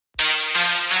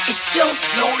It's still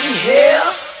floating here.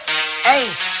 Hey,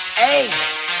 hey,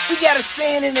 we got a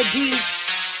saying in the D.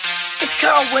 It's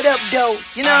called what up, though.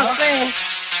 You know what I'm saying?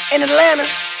 In Atlanta,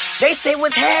 they say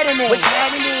what's happening. What's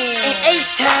happening? In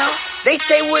H-Town, they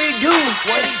say what it do.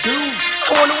 What it do?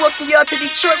 I wanna welcome y'all to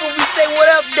Detroit when we say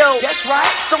what up, though. That's right.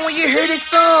 So when you hear this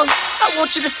song, I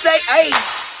want you to say, hey,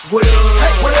 what up?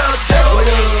 Hey, what up, though? What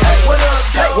up? Hey, what up,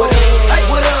 though? What up? Hey,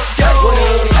 what up, though? What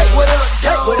up? Hey, what up,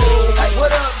 though? What up? Hey,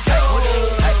 what up, though? What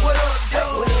up?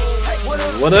 Hey, what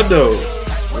up, though? What up, though?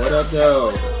 What up,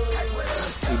 though?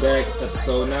 We back,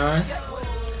 episode 9.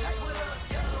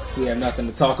 We have nothing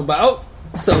to talk about,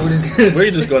 so we're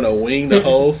just gonna wing the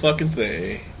whole fucking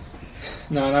thing.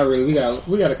 No, not really. We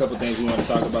got a couple things we want to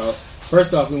talk about.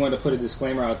 First off, we want to put a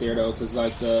disclaimer out there though, because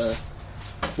like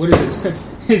what is it?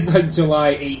 It's like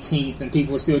July 18th, and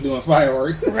people are still doing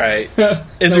fireworks. Right.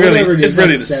 It's so really the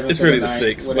 6th.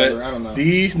 6th. Whatever. But I don't know.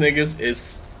 These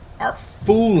niggas are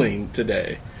fooling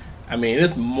today. I mean,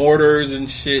 it's mortars and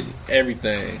shit,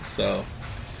 everything. So,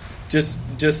 just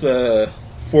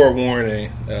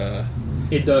forewarning.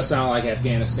 It does sound like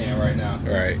Afghanistan right now.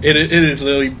 Right. It is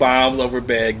literally bombs over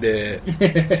Baghdad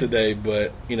today,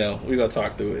 but, you know, we're going to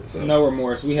talk through it. So. No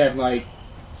remorse. We have, like,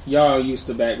 y'all used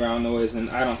to background noise, and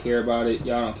I don't care about it.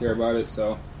 Y'all don't care about it,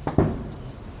 so.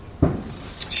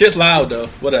 Shit's loud, though.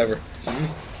 Whatever. Mm-hmm.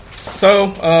 So,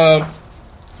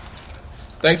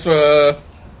 thanks for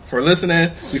listening.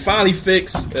 We finally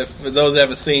fixed, for those that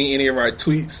haven't seen any of our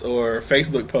tweets or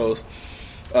Facebook posts,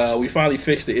 we finally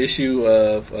fixed the issue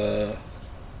of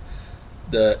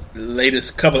the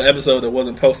latest couple of episodes that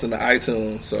wasn't posted to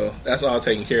iTunes. So that's all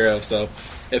taken care of. So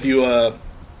if you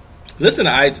listen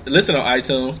on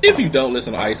iTunes, if you don't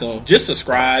listen on iTunes, just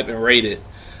subscribe and rate it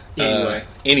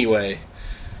anyway.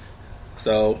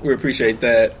 So we appreciate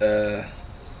that.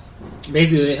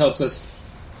 Basically, it helps us.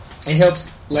 It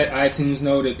helps let iTunes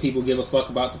know that people give a fuck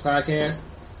about the podcast,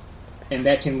 and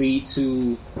that can lead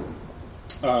to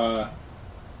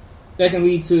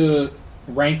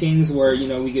rankings where, you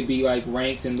know, we could be like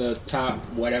ranked in the top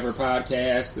whatever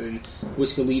podcast, and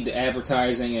which could lead to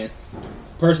advertising. And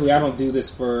personally, I don't do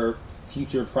this for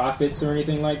future profits or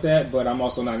anything like that, but I'm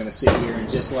also not going to sit here and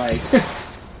just like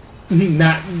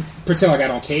not pretend like I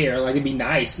don't care. Like, it'd be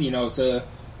nice, you know, to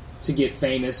get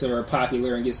famous or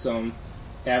popular and get some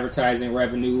advertising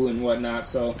revenue and whatnot.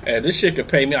 So this shit could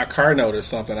pay me a car note or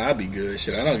something. I'd be good.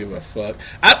 Shit, I don't give a fuck.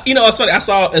 It's funny. I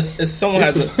saw as someone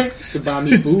just to buy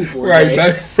me food for right.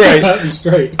 I'd be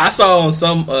straight. I saw on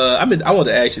some. I wanted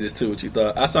to ask you this too. What you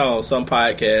thought? I saw on some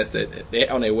podcast that they,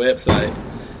 on their website,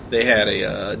 they had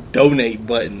a donate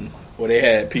button where they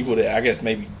had people that I guess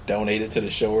maybe donated to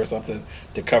the show or something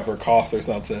to cover costs or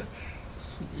something.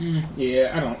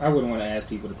 Yeah, I wouldn't want to ask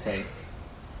people to pay.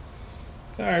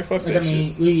 All right, fuck like, that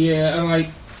shit.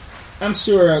 I'm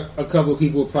sure a couple of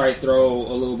people would probably throw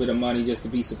a little bit of money just to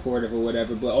be supportive or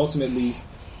whatever. But ultimately,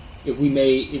 if we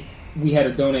had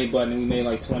a donate button and we made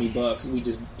like $20, we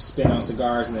just spend on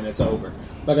cigars and then it's over.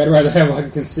 Like, I'd rather have like a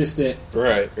consistent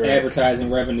advertising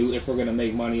revenue if we're gonna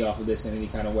make money off of this in any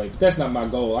kind of way. But that's not my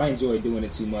goal. I enjoy doing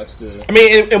it too much to. I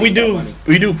mean, and we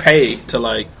do pay to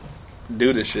like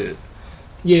do this shit.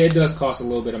 Yeah, it does cost a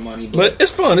little bit of money, but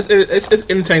it's fun. It's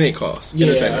entertaining costs.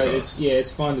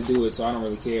 It's fun to do it, so I don't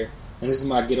really care. And this is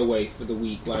my getaway for the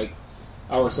week. Like,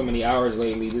 I work so many hours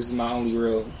lately. This is my only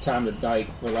real time to like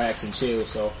relax and chill.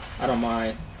 So I don't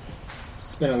mind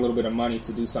spending a little bit of money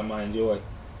to do something I enjoy.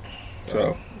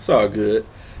 So it's all good.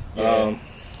 Yeah.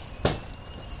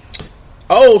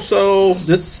 So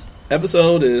this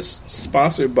episode is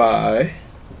sponsored by,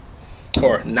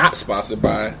 or not sponsored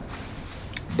by,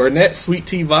 Burnett Sweet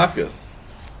Tea Vodka.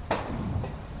 I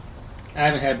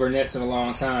haven't had Burnett's in a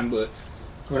long time, but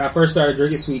when I first started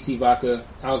drinking Sweet Tea Vodka,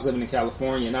 I was living in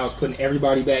California, and I was putting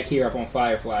everybody back here up on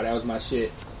Firefly. That was my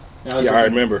shit. I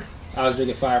remember. I was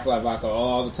drinking Firefly Vodka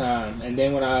all the time. And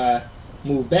then when I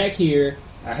moved back here,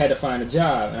 I had to find a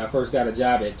job, and I first got a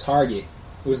job at Target.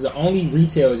 It was the only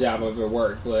retail job I've ever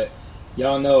worked, but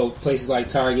y'all know places like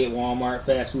Target, Walmart,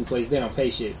 fast food places, they don't pay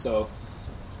shit, so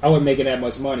I wasn't making that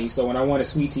much money. So when I wanted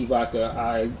Sweet Tea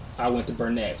Vodka, I went to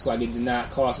Burnett's. Like, it did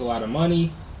not cost a lot of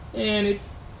money, and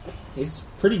it's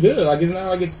pretty good. Like, it's not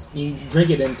like it's you drink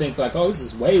it and think like, oh, this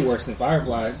is way worse than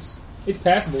Firefly. It's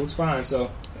passable. It's fine. So,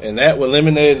 and that with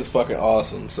lemonade is fucking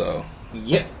awesome. So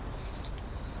yep.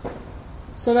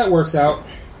 So that works out.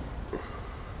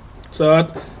 So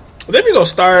then we gonna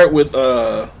start with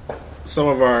some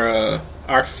of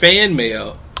our fan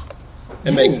mail.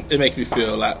 It makes me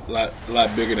feel a lot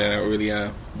bigger than I really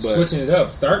am. But switching it up,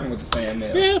 starting with the fan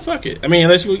mail. Yeah, fuck it. I mean,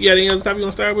 unless you got any other topic you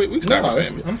want to start with, we can start with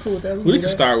fan mail. I'm cool with that. We can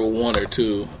start with one or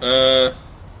two.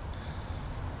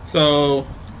 So,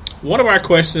 one of our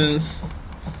questions.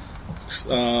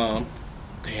 Damn,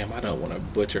 I don't want to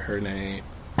butcher her name.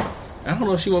 I don't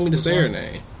know if she want me to say her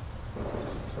name.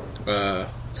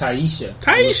 Taisha.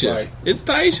 Taisha. Like. It's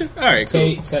Taisha? Alright,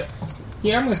 cool.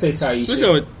 Yeah, I'm going to say Taisha. Let's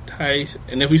go with Taisha.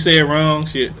 And if we say it wrong,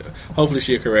 hopefully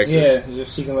she'll correct us. Yeah,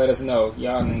 she can let us know.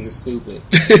 Y'all niggas stupid.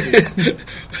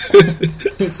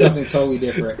 It's something totally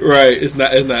different. Right, it's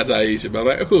not Taisha, but I'm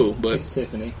like, cool. But it's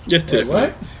Tiffany. Just Tiffany.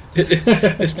 What?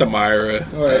 It's Tamara.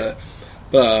 Right.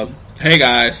 Hey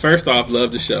guys, first off,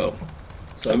 love the show.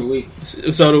 So do we.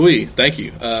 So do we. Thank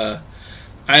you. I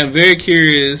am very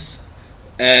curious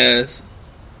as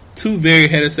two very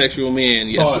heterosexual men.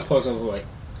 Yes. Pause.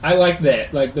 I like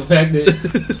that. Like the fact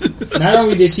that not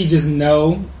only did she just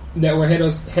know that we're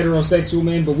heterosexual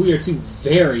men, but we are two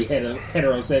very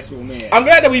heterosexual men. I'm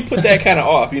glad that we put that kind of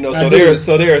off.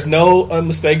 So there is no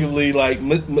unmistakably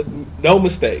no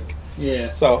mistake.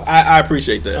 Yeah. So I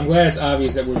appreciate that. I'm glad it's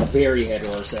obvious that we're very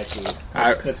heterosexual.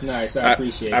 That's nice. I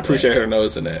appreciate. I appreciate her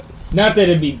noticing that. Not that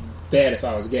it'd be bad if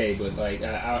I was gay, but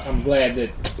I'm glad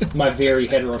that my very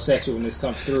heterosexualness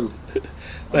comes through.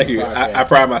 Thank you. I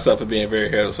pride myself in being very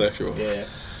heterosexual. Yeah.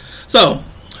 So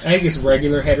I think it's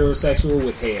regular heterosexual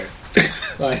with hair.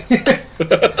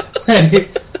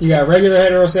 You got regular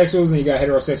heterosexuals and you got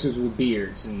heterosexuals with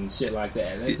beards and shit like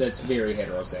that. That's very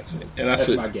heterosexual. And that's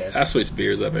my guess. I switch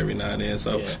beards up every now and then,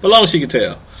 so but long as she can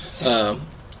tell.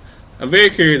 I'm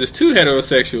very curious. There's two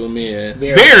heterosexual men.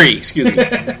 Very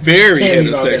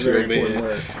heterosexual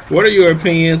men. What are your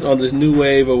opinions on this new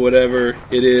wave or whatever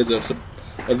it is of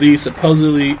these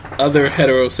supposedly other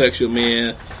heterosexual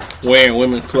men wearing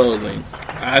women's clothing?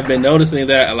 I've been noticing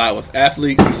that a lot with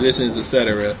athletes, musicians,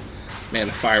 etc. Man,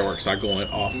 the fireworks are going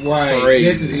off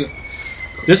crazy.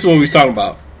 This is what we was talking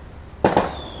about.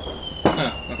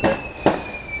 Oh, okay.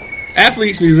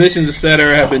 Athletes, musicians,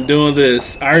 etc. have been doing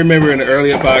this. I remember in the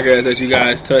earlier podcast that you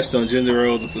guys touched on gender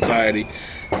roles in society.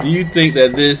 Do you think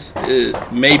that this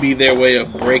may be their way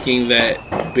of breaking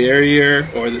that barrier,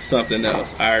 or is it something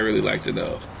else? I really like to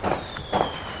know.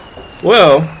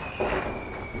 Well,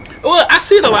 I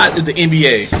see it a lot at the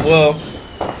NBA. Well,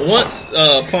 once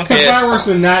punk the fireworks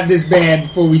were not this bad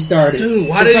before we started. Dude,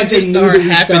 why did it just start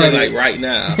happening like right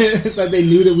now? It's like they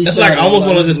knew that we started. It's like I almost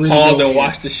want to just pause and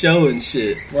watch the show and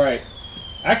shit. Right.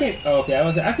 I can't. I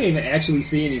can't even actually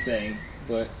see anything.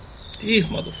 But these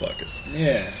motherfuckers.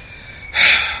 Yeah.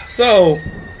 So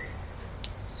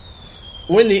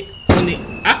when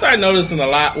I started noticing a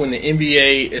lot when the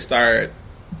NBA started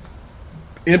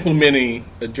implementing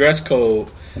a dress code.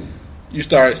 You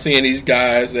started seeing these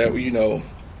guys that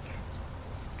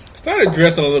started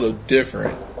dressing a little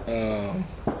different.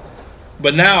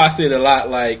 But now I see it a lot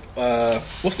like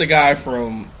what's the guy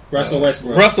from Russell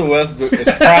Westbrook? Russell Westbrook is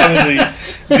probably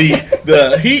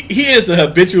he is a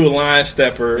habitual line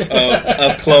stepper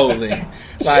of clothing.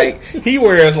 Like he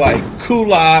wears like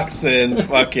culottes and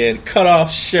fucking cut off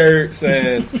shirts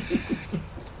and.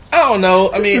 I don't know.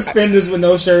 I mean, suspenders with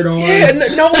no shirt on. Yeah,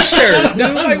 no shirt,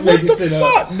 dude. Like, what the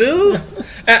fuck, dude?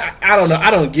 I don't know. I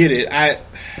don't get it.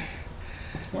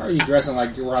 Why are you dressing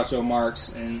like Groucho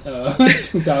Marx in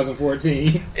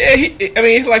 2014? Yeah,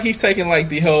 it's like he's taking like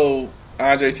the whole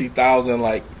Andre 3000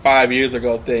 like 5 years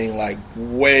ago thing like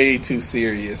way too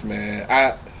serious, man.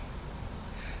 I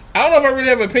don't know if I really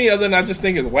have an opinion other than I just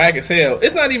think it's whack as hell.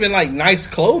 It's not even like nice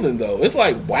clothing though. It's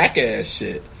like whack ass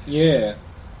shit. Yeah.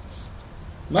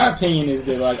 My opinion is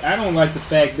that, like, I don't like the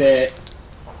fact that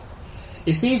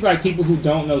it seems like people who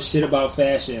don't know shit about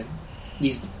fashion,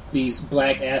 these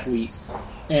black athletes,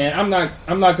 and I'm not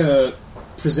gonna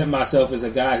present myself as a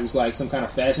guy who's like some kind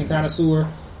of fashion connoisseur,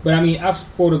 but I mean I've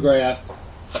photographed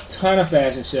a ton of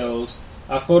fashion shows.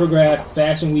 I photographed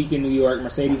Fashion Week in New York,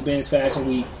 Mercedes-Benz Fashion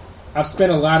Week. I've spent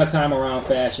a lot of time around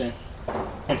fashion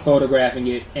and photographing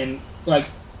it and like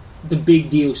the big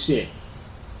deal shit.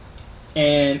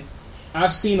 And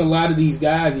I've seen a lot of these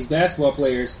guys, these basketball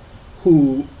players,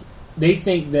 who they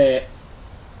think that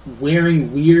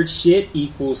wearing weird shit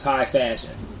equals high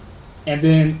fashion. And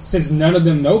then, since none of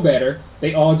them know better,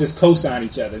 they all just co-sign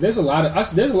each other. There's a lot of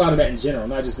that in general,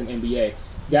 not just in NBA.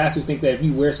 Guys who think that if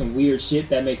you wear some weird shit,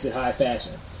 that makes it high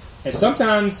fashion. And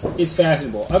sometimes it's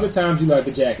fashionable. Other times you like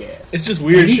a jackass. It's just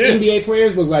weird these shit. NBA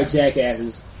players look like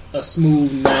jackasses a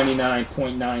smooth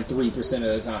 99.93% of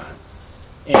the time.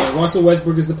 And Russell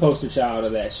Westbrook is the poster child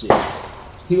of that shit.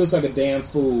 He looks like a damn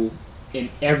fool in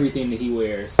everything that he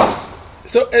wears.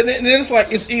 So and then it's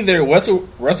like it's either Russell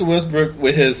Westbrook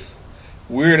with his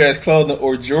weird ass clothing,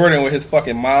 or Jordan with his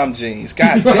fucking mom jeans.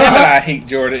 God damn it, I hate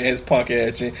Jordan and his punk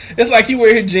ass jeans. It's like he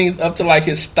wear his jeans up to like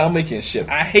his stomach and shit.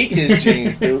 I hate his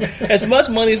jeans, dude. As much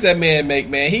money as that man make,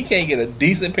 man, he can't get a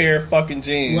decent pair of fucking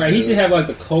jeans. Right, dude. he should have like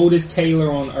the coldest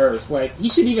tailor on earth. Like, he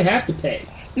shouldn't even have to pay.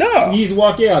 No. You just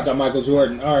walk out, got Michael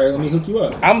Jordan. All right, let me hook you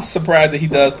up. I'm surprised that he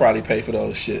does probably pay for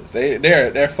those shits.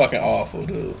 They're fucking awful,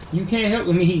 dude. You can't help.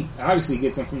 I mean, he obviously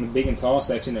gets them from the big and tall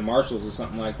section at Marshalls or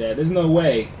something like that. There's no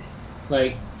way.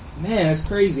 Like, man, that's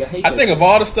crazy. I hate that I think shit. of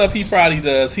all the stuff he probably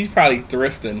does, he's probably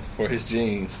thrifting for his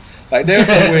jeans. Like, there's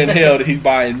nowhere in hell that he's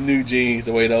buying new jeans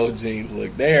the way those jeans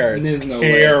look. They are There's no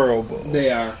terrible. way.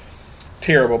 They are.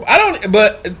 Terrible.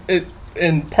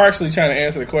 And partially trying to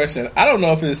answer the question, I don't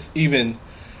know if it's even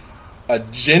a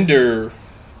gender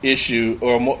issue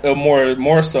or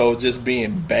more so just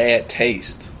being bad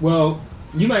taste. Well,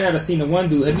 you might not have seen the one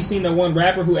dude. Have you seen the one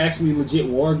rapper who actually legit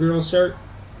wore a girl's shirt?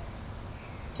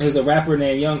 There's a rapper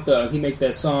named Young Thug. He make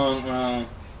that song.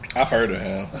 I've heard of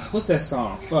him. What's that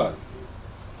song? Fuck.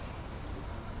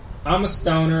 I'm a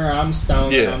stoner. I'm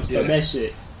stoner. Yeah, I'm stoner. yeah. That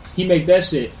shit. He make that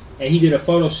shit, and he did a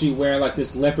photo shoot wearing like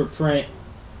this leopard print.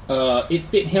 It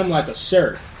fit him like a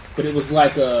shirt, but it was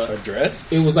like A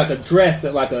dress? It was like a dress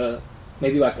that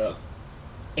maybe like a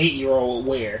 8-year-old would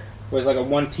wear. Where it's like a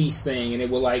one piece thing, and it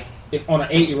would like on an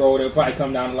 8-year-old it would probably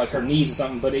come down to like her knees or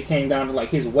something, but it came down to like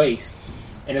his waist,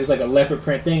 and it was like a leopard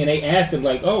print thing. And they asked him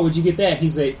like, "Oh, where'd you get that?" He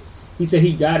said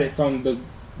he got it from the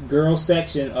girls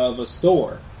section of a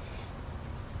store.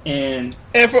 And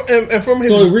from his,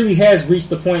 so it really has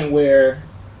reached the point where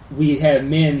we have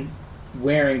men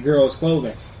wearing girls'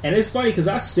 clothing. And it's funny because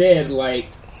I said, like,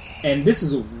 and this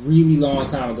is a really long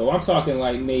time ago. I'm talking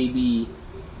like maybe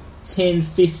 10,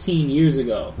 15 years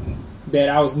ago, that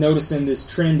I was noticing this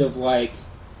trend of like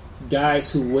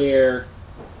guys who wear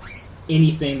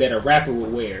anything that a rapper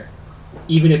would wear,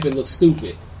 even if it looks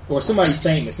stupid, or somebody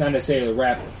famous, not necessarily a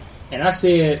rapper. And I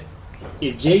said,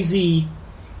 if Jay-Z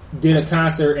did a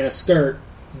concert in a skirt,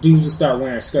 dudes would start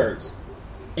wearing skirts.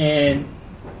 And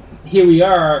here we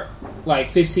are, like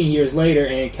 15 years later,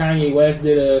 and Kanye West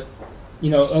did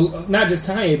not just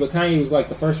Kanye, but Kanye was like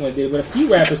the first one that did it, but a few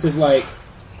rappers have like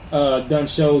done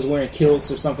shows wearing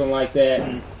kilts or something like that,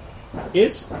 and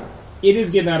it is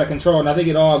getting out of control. And I think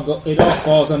it all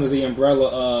falls under the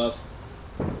umbrella of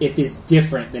if it's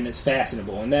different, then it's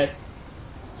fashionable, and that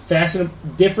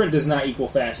different does not equal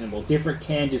fashionable. Different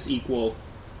can just equal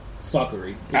fucking.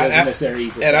 It doesn't necessarily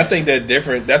equal. And fashion. I think that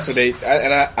different. That's what they.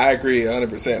 I agree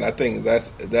 100%. I think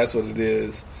that's what it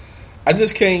is. I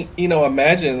just can't,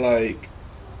 imagine like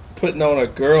putting on a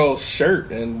girl's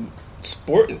shirt and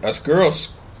sporting a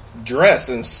girl's dress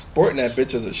and sporting that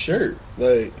bitch as a shirt.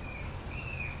 Like,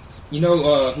 you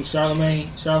know who Charlemagne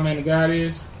the God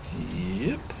is?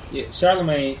 Yep. Yeah,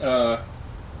 Charlemagne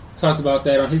talked about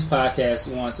that on his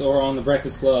podcast once, or on the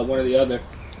Breakfast Club, one or the other,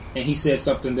 and he said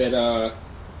something that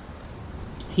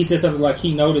like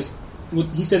he noticed.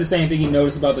 He said the same thing he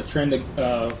noticed about the trend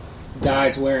of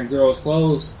guys wearing girls'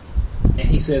 clothes, and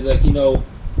he said like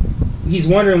he's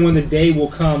wondering when the day will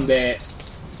come that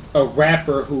a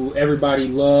rapper who everybody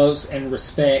loves and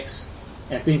respects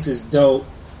and thinks is dope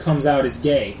comes out as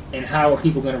gay, and how are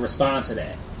people going to respond to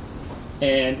that?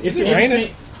 And it's interesting.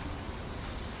 Raining?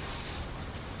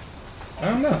 I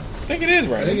don't know. I think it is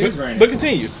raining. I think it is raining. But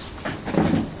continue.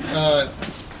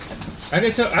 I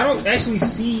can tell. I don't actually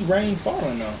see rain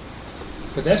falling though,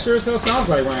 but that sure as hell sounds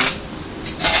like rain.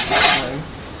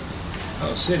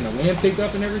 Oh shit! And the wind picked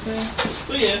up and everything.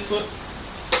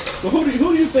 So who do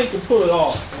you think could pull it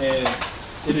off and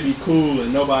it'd be cool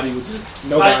and nobody would just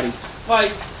Nobody.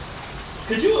 Like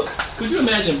could you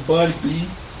imagine Bun B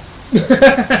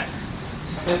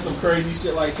and some crazy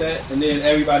shit like that, and then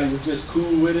everybody was just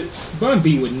cool with it? Bun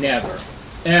B would never,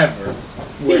 ever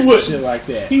wear some shit like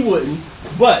that. He wouldn't.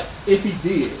 But if he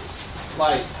did,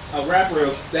 like a rapper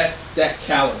of that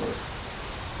caliber,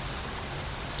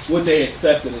 would they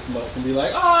accept it as much and be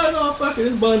like, "Oh no, fuck it,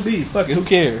 it's Bun B. Fuck it, who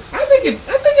cares?" I think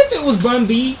if it was Bun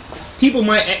B, people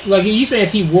might like you say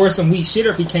if he wore some weak shit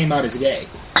or if he came out as gay.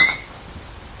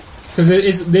 Because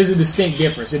there's a distinct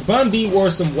difference. If Bun B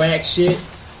wore some whack shit,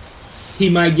 he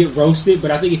might get roasted.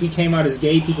 But I think if he came out as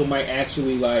gay, people might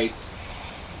actually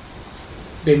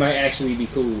they might actually be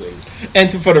cool with it. And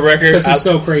for the record, because he's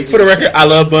so crazy. For the record, I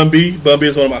love Bun B. Bun B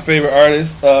is one of my favorite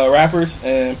artists, rappers,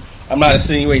 and I'm not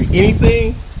insinuating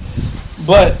anything,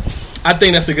 but I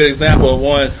think that's a good example of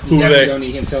one who you definitely don't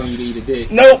need him telling you to eat a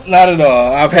dick. Nope, not at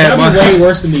all. That'd be way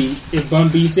worse to me if Bun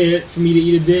B said for me to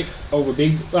eat a dick over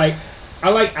Big. Like, I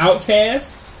like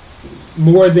Outkast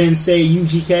more than say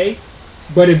UGK,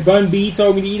 but if Bun B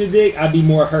told me to eat a dick, I'd be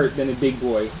more hurt than if Big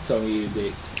Boy told me to eat a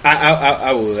dick.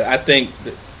 I would. I think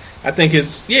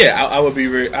it's I would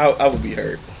be I would be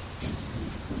hurt.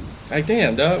 Like,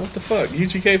 damn, dog, what the fuck?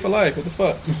 UGK for life. What the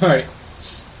fuck? All right.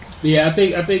 But yeah, I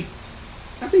think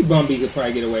Bun B could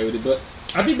probably get away with it, but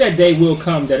I think that day will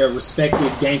come that a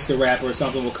respected gangster rapper or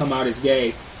something will come out as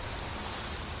gay,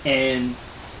 and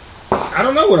I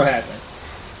don't know what'll happen,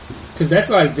 because that's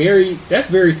very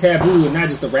taboo, and not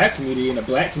just the rap community and the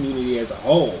black community as a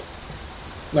whole.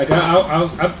 Like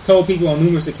I've told people on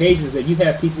numerous occasions that you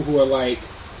have people who are like,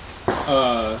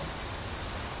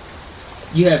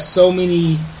 you have so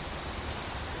many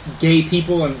gay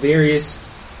people in various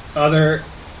other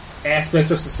aspects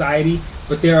of society,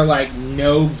 but there are like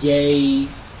no gay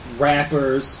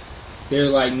rappers. There are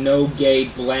like no gay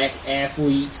black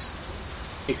athletes,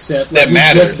 except like, that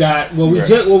matters. We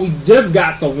just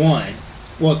got the one,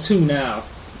 well, two now,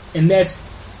 and that's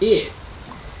it.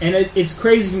 And it's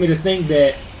crazy for me to think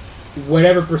that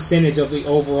whatever percentage of the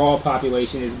overall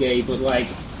population is gay, but like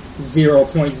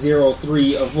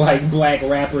 0.03 of like black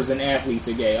rappers and athletes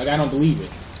are gay. Like, I don't believe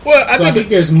it. Well, I think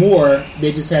there's more.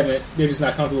 They're just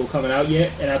not comfortable coming out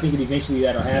yet, and I think that eventually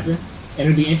that'll happen. And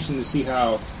it'll be interesting to see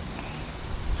how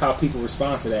people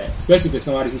respond to that, especially if it's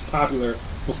somebody who's popular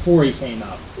before he came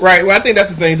out. Right. Well, I think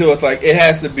that's the thing too. It's like it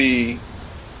has to be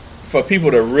for people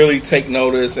to really take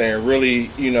notice and really,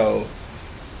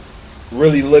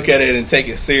 really look at it and take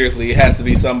it seriously. It has to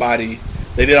be somebody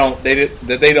that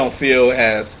they don't feel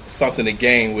has something to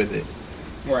gain with it.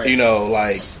 Right.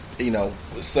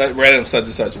 Random such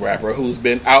and such rapper who's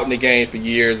been out in the game for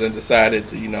years and decided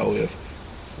to, if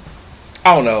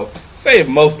I don't know, say if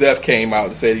Mos Def came out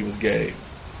and said he was gay,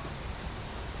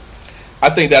 I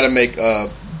think that'll make a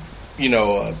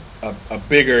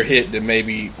bigger hit than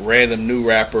maybe random new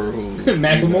rapper who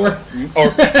Macklemore.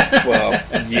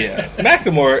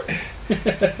 Macklemore.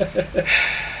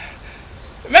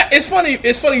 It's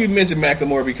funny you mentioned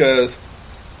Macklemore because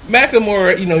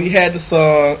Macklemore, he had the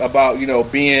song about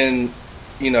being,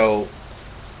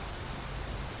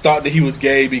 thought that he was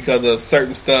gay because of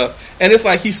certain stuff, and it's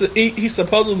like he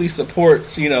supposedly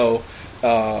supports the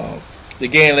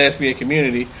gay and lesbian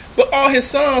community, but all his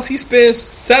songs he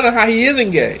spends telling how he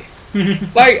isn't gay.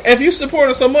 Like, if you support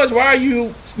him so much, why are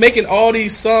you making all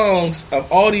these songs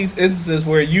of all these instances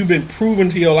where you've been proven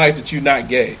to your life that you're not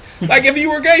gay? Like, if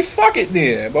you were gay, fuck it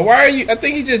then. But why are you? I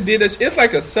think he just did this. It's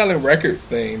like a selling records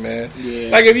thing, man.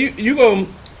 Yeah. Like, if you gonna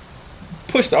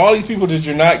push to all these people that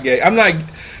you're not gay.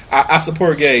 I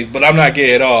support gays, but I'm not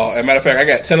gay at all. As a matter of fact, I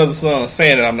got 10 other songs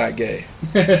saying that I'm not gay.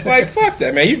 Like, fuck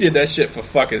that, man. You did that shit for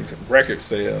fucking record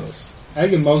sales. I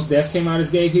think if Mos Def came out as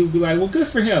gay, people would be like, well, good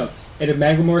for him. And if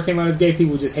Macklemore came out as gay,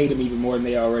 people would just hate him even more than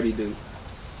they already do.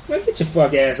 Like, get your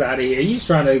fuck ass out of here. You're just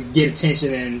trying to get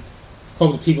attention and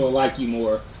hope that people will like you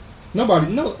more. I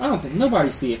don't think nobody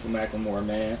see it from Macklemore,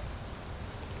 man.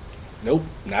 Nope,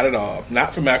 not at all.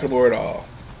 Not for Macklemore at all.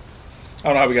 I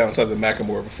don't know how we got on something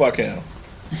Macklemore, but fuck him.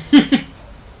 I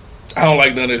don't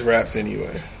like none of his raps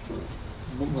anyway.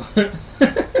 But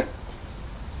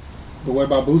what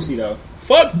about Boosie, though?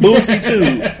 Fuck Boosie,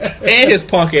 too. And his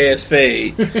punk ass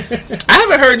fade. I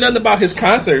haven't heard nothing about his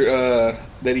concert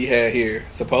that he had here,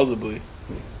 supposedly.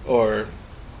 Or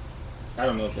I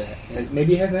don't know if it has.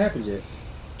 Maybe it hasn't happened yet.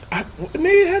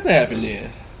 Maybe it hasn't happened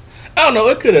yet. I don't know.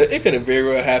 It could have very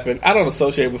well happened. I don't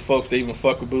associate with folks that even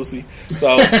fuck with Boosie,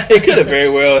 so it could have very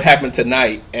well happened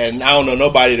tonight. And I don't know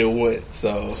nobody that went.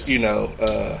 So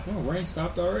rain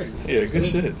stopped already. Yeah, good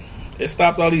shit. It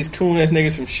stopped all these coon ass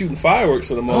niggas from shooting fireworks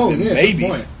for the moment. Oh yeah, maybe. Good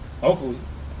point. Hopefully,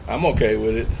 I'm okay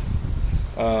with it.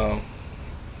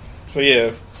 So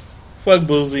yeah, fuck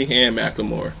Boosie and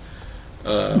Macklemore.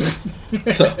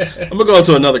 So I'm gonna go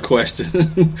to another question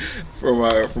from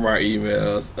our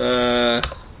emails.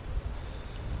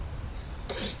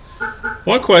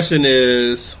 One question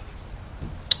is,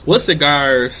 what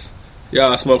cigars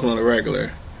y'all smoking on the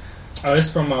regular? Oh, this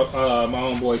is from my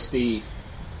own boy Steve.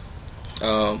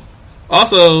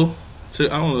 Also, I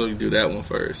don't know if you do that one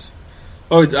first.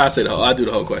 Or I do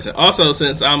the whole question. Also,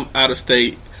 since I'm out of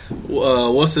state,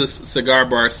 what's this cigar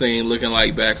bar scene looking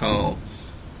like back home?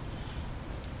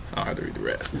 I don't have to read the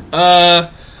rest.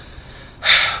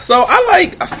 So I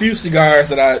like a few cigars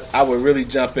that I would really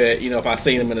jump at, if I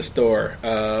seen them in the store.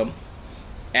 The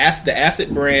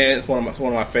Acid brand is one of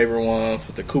my favorite ones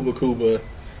with the Cuba.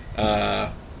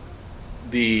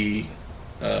 The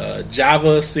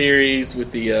Java series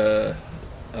with the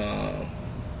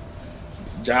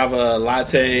Java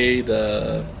Latte.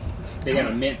 They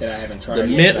got a mint that I haven't tried. The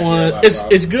yet, mint one,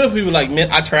 it's good for people like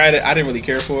mint. I tried it. I didn't really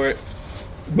care for it,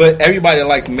 but everybody that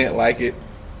likes mint like it.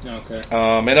 Okay.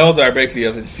 And those are basically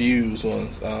of infused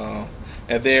ones.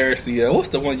 And there's the what's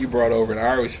the one you brought over? And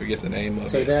I always forget the name of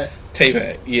Say it. that.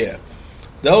 Tayback, yeah.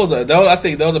 Those. I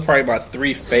think those are probably my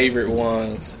 3 favorite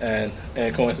ones, and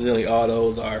coincidentally, all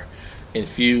those are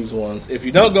infused ones. If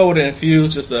you don't go with an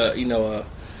infused, just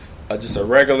just a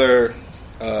regular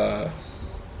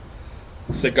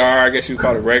cigar, I guess you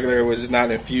call it regular, which is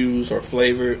not infused or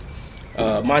flavored.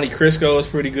 Monte Cristo is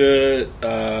pretty good.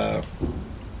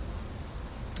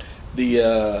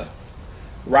 The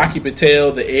Rocky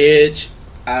Patel, the Edge,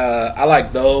 I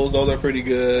like those. Those are pretty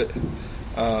good.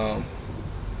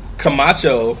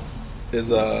 Camacho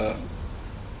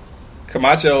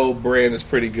Camacho brand is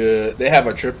pretty good. They have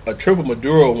a triple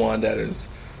Maduro one that is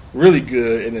really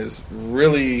good and is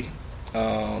really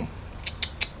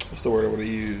what's the word I want to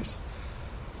use?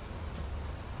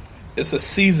 It's a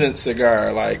seasoned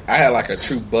cigar. Like I had like a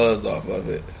true buzz off of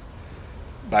it,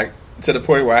 like to the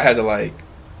point where I had to like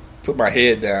put my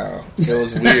head down. It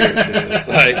was weird, dude.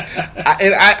 Like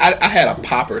I had a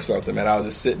pop or something, man. I was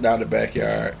just sitting down in the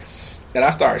backyard, and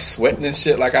I started sweating and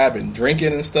shit like I had been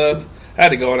drinking and stuff. I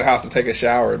had to go in the house and take a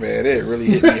shower, man. It really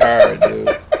hit me hard,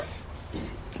 dude.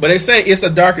 But they say it's a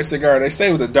darker cigar. They say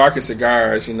with the darker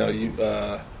cigars, you know,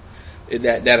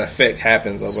 that effect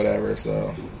happens or whatever.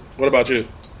 So, what about you?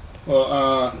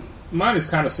 Well, mine is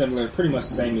kind of similar, pretty much the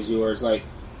same as yours. Like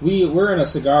we're in a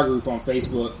cigar group on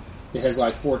Facebook that has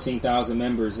like 14,000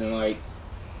 members, and like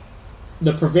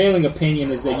the prevailing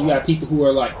opinion is that you got people who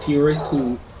are like purists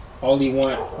who only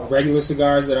want regular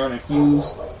cigars that aren't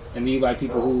infused, and then you like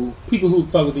people who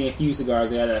fuck with the infused cigars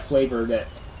that have that flavor, that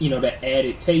that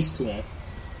added taste to them.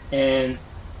 And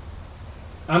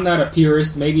I'm not a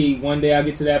purist. Maybe one day I'll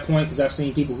get to that point, because I've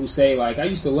seen people who say like, I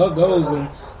used to love those and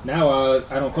now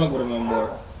I don't fuck with them no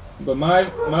more. But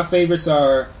my favorites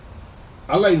are,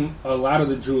 I like a lot of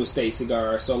the Drew Estate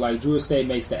cigars. So like Drew Estate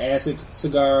makes the acid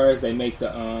cigars, they make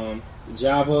the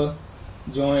Java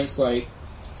joints, like,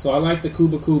 so I like the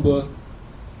Cuba Cuba.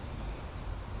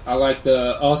 I like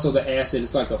the acid.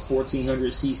 It's like a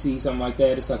 1400 cc, something like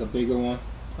that. It's like a bigger one.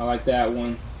 I like that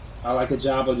one. I like the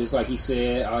Java, just like he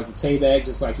said. I like the Tayback,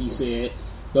 just like he said.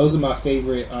 Those are my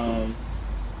favorite.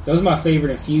 Those are my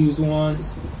favorite infused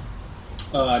ones.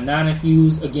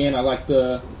 Non-infused, again, I like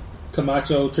the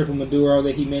Camacho Triple Maduro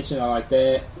that he mentioned. I like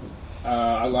that.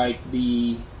 I like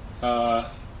the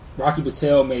Rocky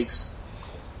Patel makes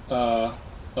a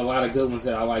lot of good ones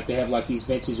that I like. They have like these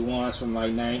vintage ones from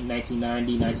like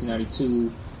 1990,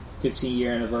 1992,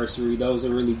 15-year anniversary. Those are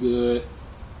really good.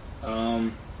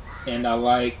 And I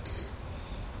like...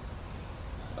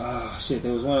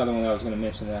 there was one other one that I was going to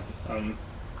mention that I'm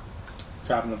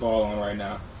dropping the ball on right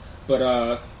now.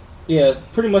 But, yeah,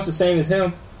 pretty much the same as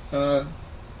him.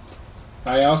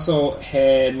 I also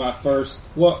had my first...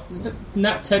 Well,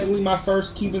 not technically my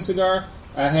first Cuban cigar.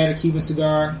 I had a Cuban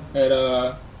cigar at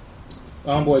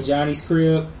my homeboy Johnny's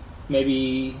crib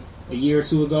maybe a year or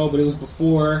two ago, but it was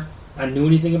before I knew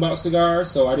anything about cigars,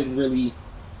 so I didn't really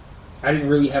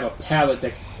have a palate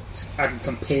that I could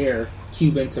compare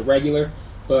Cuban to regular.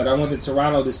 But I went to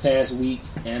Toronto this past week,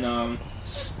 and I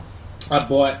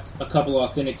bought a couple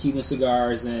of authentic Cuban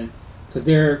cigars, and because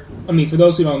they're, I mean, for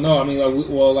those who don't know, I mean,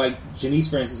 like Janice,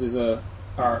 for instance, is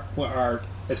our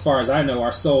as far as I know,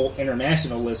 our sole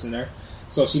international listener.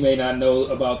 So she may not know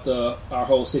about our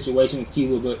whole situation with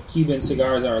Cuba, but Cuban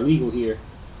cigars are illegal here.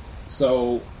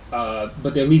 So,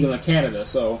 but they're legal in Canada.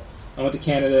 So I went to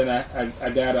Canada and I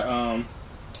got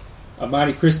a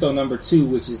Monte Cristo No. 2,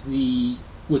 which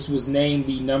was named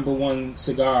the #1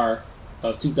 cigar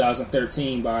of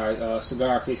 2013 by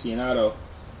Cigar Aficionado.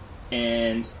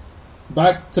 And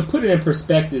to put it in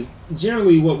perspective,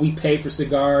 generally what we pay for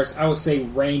cigars, I would say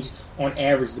range on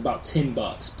average is about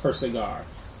 $10 per cigar.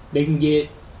 They can get,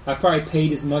 I probably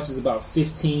paid as much as about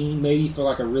 $15 maybe for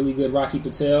like a really good Rocky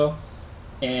Patel,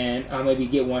 and I'll maybe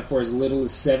get one for as little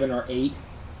as $7 or $8,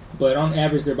 but on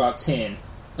average they're about $10.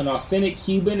 An authentic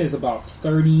Cuban is about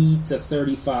 $30 to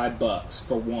 $35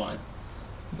 for one.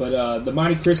 But the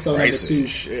Monte Cristo No. 2,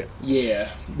 shit. Yeah,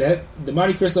 the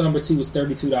Monte Cristo No. 2 was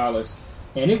 $32,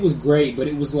 and it was great. But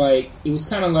it was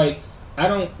kind of like, I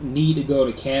don't need to go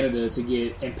to Canada to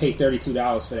get and pay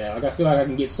 $32 for that. Like, I feel like I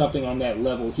can get something on that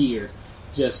level here.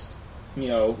 Just,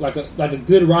 like a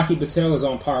good Rocky Patel is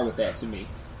on par with that to me.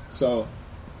 So,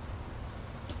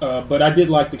 but I did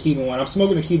like the Cuban one. I'm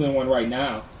smoking the Cuban one right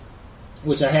now,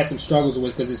 which I had some struggles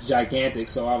with because it's gigantic,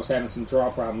 so I was having some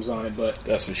draw problems on it. But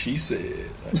that's what she said.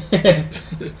 I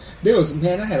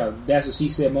had a "that's what she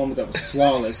said" moment that was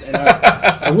flawless, and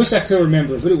I wish I could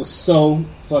remember it, but it was so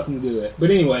fucking good.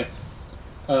 But anyway,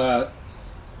 so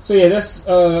yeah, that's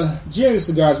generally the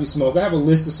cigars we smoke. I have a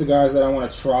list of cigars that I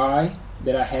want to try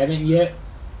that I haven't yet.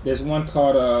 There's one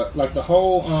called like the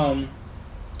whole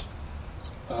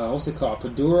what's it called?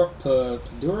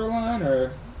 Padura line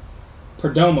or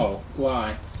Perdomo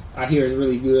line. I hear is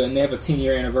really good, and they have a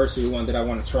 10-year anniversary one that I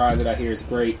want to try that I hear is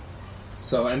great.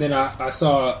 So, and then I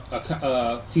saw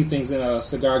a few things in a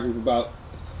cigar group about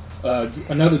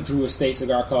another Drew Estate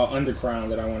cigar called Undercrown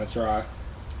that I want to try.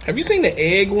 Have you seen the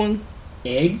egg one?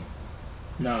 Egg?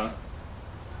 Nah.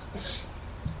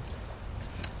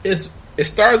 It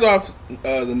starts off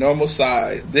the normal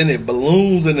size, then it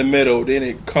balloons in the middle, then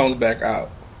it comes back out.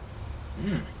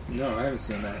 No, I haven't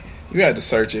seen that. You have to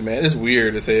search it, man. It's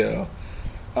weird as hell.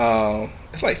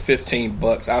 It's like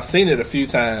 $15. I've seen it a few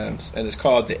times, and it's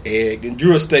called the egg. And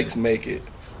Drew Estates make it,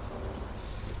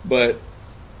 but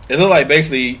it looked like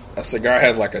basically a cigar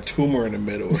has like a tumor in the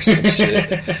middle or some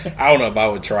shit. I don't know if I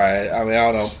would try it. I mean,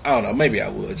 I don't know. Maybe I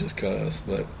would just cause,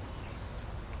 but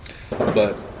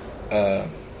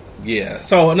yeah.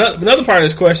 So another part of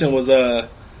this question was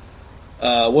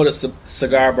what is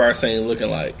cigar bar scene looking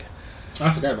like? I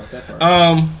forgot about that part.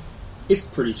 It's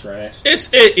pretty trash.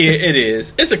 It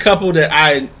is. It's a couple that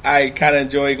I kind of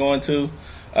enjoy going to.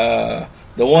 The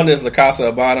one is La Casa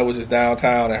Habana, which is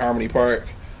downtown at Harmony Park.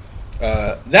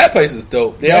 That place is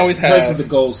dope. That place is the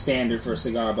gold standard for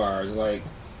cigar bars. Like,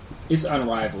 it's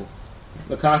unrivaled.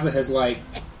 La Casa has like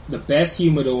the best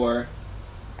humidor.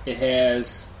 It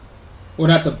has, well,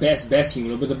 not the best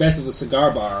humidor, but the best of the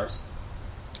cigar bars.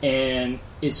 And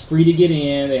it's free to get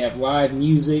in. They have live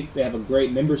music. They have a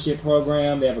great membership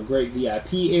program. They have a great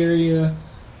VIP area.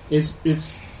 It's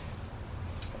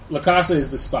La Casa is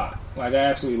the spot. Like, I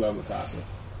absolutely love La Casa.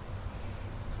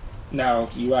 Now,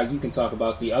 if you like, you can talk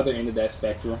about the other end of that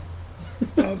spectrum.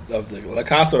 of the La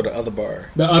Casa or the other bar?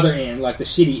 The other end, like the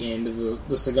shitty end of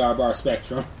the cigar bar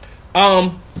spectrum.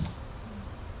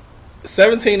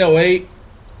 1708.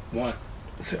 One.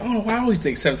 I don't know why I always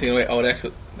think 1708. Oh,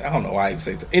 I don't know why I even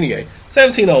say that. Anyway,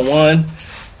 1701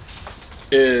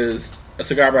 is a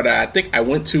cigar bar that I think I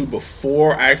went to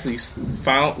before I actually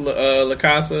found La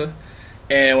Casa.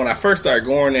 And when I first started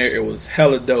going there, it was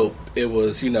hella dope. It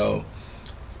was, even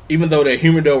though their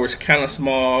humidor was kind of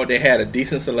small, they had a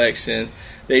decent selection.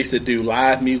 They used to do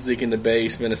live music in the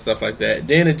basement and stuff like that.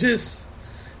 Then it just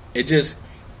got, I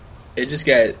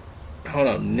don't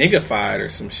know, niggified or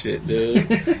some shit,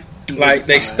 dude. Like,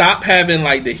 they stopped having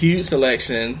like the huge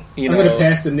selection. I'm gonna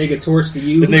pass the nigga torch to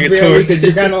you, the nigga torch, because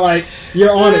you're kind of like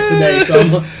you're on it today.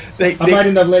 So I might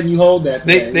end up letting you hold that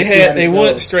today. They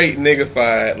went straight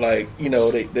niggified. Like,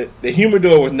 the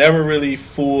humidor was never really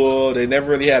full. They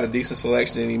never really had a decent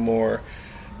selection anymore.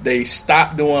 They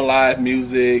stopped doing live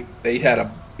music. They had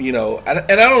and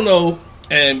I don't know.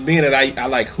 And being that I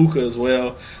like hookah as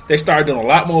well, they started doing a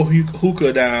lot more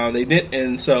hookah down. They did,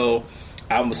 and so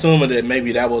I'm assuming that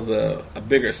maybe that was a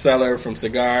bigger seller from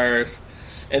cigars.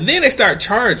 And then they start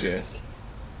charging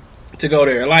to go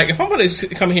there. Like, if I'm going to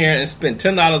come here and spend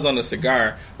 $10 on a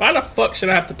cigar, why the fuck should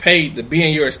I have to pay to be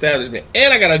in your establishment?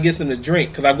 And I got to get some to drink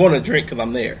because I'm going to drink because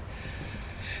I'm there.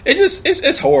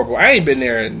 It's horrible. I ain't been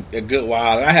there in a good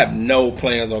while, and I have no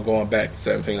plans on going back to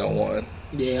 1701.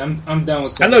 Yeah, I'm done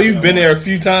with 1701. I know you've been there a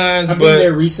few times. I've been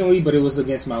there recently, but it was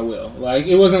against my will. Like,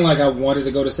 it wasn't like I wanted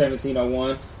to go to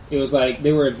 1701. It was like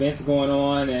there were events going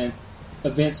on and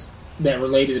events that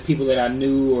related to people that I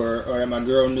knew or that my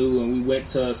girl knew, and we went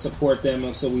to support them,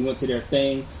 and so we went to their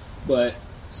thing. But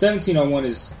 1701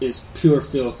 is pure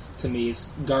filth to me.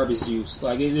 It's garbage juice.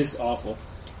 Like, it is awful.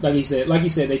 Like you said,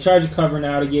 they charge a cover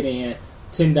now to get in,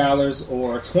 $10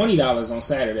 or $20 on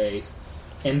Saturdays,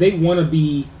 and they want to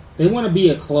be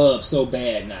a club so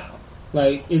bad now.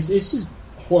 Like, it's just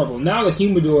horrible. Now the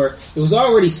humidor, it was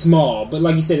already small, but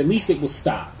like you said, at least it was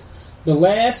stocked. The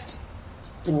last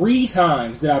 3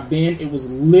 times that I've been, it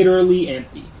was literally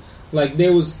empty. Like,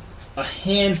 there was a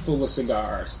handful of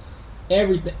cigars.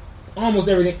 Everything, almost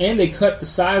everything. And they cut the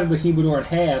size of the humidor in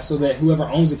half so that whoever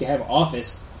owns it can have an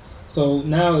office. So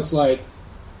now it's like,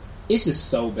 it's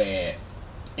just so bad.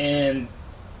 And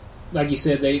like you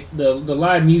said, the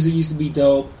live music used to be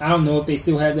dope. I don't know if they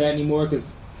still have that anymore,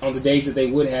 because on the days that they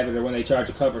would have it or when they charge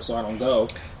a cover, so I don't go.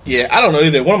 Yeah, I don't know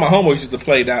either. One of my homeboys used to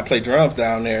play drums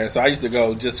down there, so I used to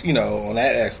go just, on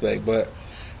that aspect. But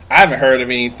I haven't heard of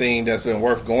anything that's been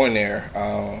worth going there.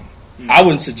 I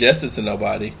wouldn't suggest it to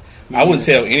nobody. I wouldn't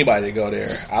tell anybody to go there.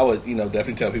 I would,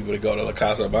 definitely tell people to go to La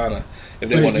Casa Habana if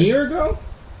they want to.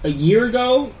 A year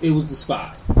ago, it was the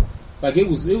spot. Like, it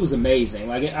was amazing.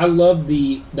 Like, I loved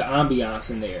the ambiance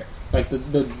in there. Like,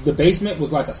 the basement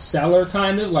was like a cellar,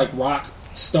 kind of like rock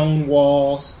stone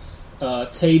walls,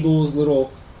 tables,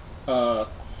 little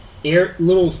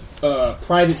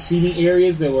private seating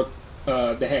areas that were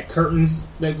that had curtains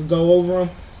that could go over them,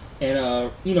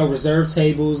 and reserved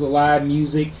tables, live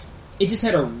music. It just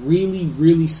had a really,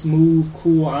 really smooth,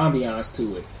 cool ambiance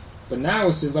to it. But now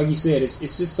it's just like you said, it's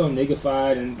just so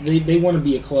niggified, and they want to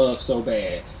be a club so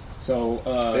bad. So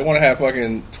they want to have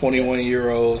fucking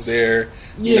 21-year-olds there,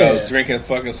 drinking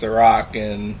fucking Ciroc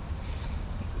and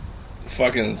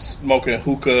fucking smoking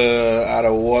hookah out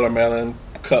of watermelon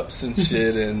cups and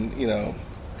shit, and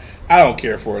I don't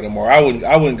care for it anymore. I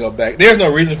wouldn't go back. There's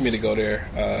no reason for me to go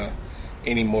there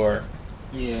anymore.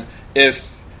 Yeah.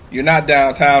 If you're not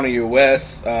downtown and you're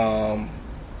west, I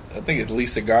think it's Lee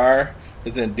Cigar.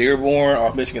 It's in Dearborn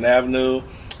off Michigan Avenue.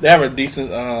 They have a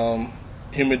decent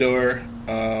humidor.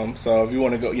 So if you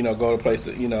want to go, go to a place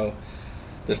that,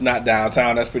 that's not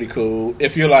downtown, that's pretty cool.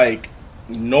 If you're like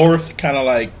north, kind of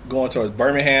like going towards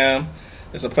Birmingham,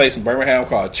 there's a place in Birmingham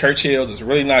called Churchill's. It's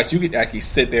really nice. You could actually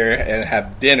sit there and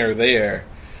have dinner there.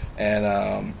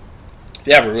 And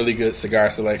they have a really good cigar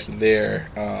selection there.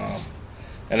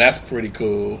 And that's pretty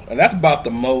cool. And that's about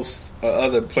the most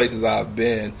other places I've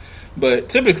been. But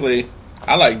typically,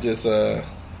 I like just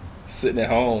sitting at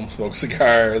home, smoking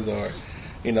cigars, or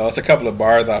it's a couple of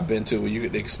bars I've been to where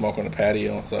they can smoke on the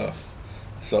patio and stuff,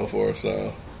 so forth.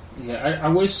 So yeah, I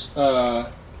wish La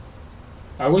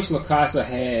Casa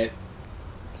had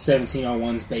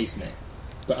 1701's basement,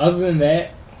 but other than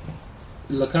that,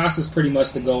 La Casa is pretty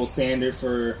much the gold standard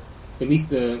for at least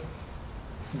the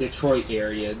Detroit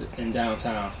area and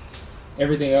downtown.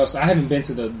 Everything else, I haven't been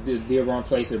to the Dearborn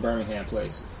place or Birmingham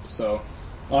place, so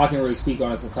all I can really speak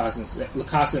on is La Casa and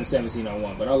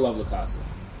 1701. But I love La Casa.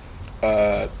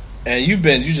 And you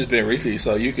just been recently,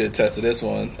 so you could attest to this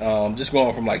one. Just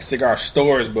going from like cigar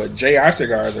stores, but JR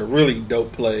Cigars are a really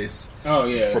dope place. Oh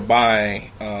yeah, for buying.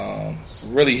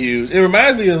 Really huge. It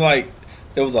reminds me of like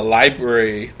it was a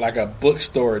library, like a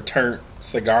bookstore turned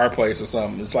cigar place or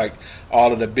something. It's like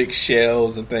all of the big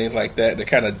shelves and things like that. They're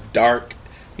kind of dark,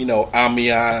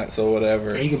 ambiance or whatever.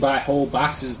 And you can buy whole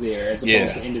boxes there as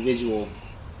opposed to individual.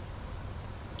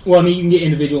 Well, I mean, you can get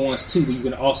individual ones too, but you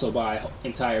can also buy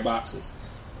entire boxes.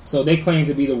 So they claim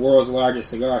to be the world's largest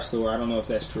cigar store. I don't know if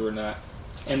that's true or not.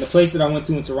 And the place that I went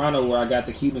to in Toronto where I got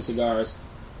the Cuban cigars,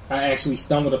 I actually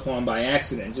stumbled upon by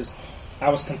accident. I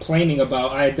was complaining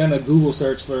about, I had done a Google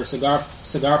search for cigar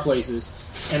places,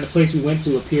 and the place we went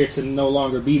to appeared to no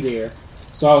longer be there.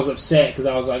 So I was upset because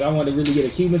I was like, I wanted to really get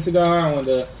a Cuban cigar. I wanted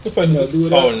to do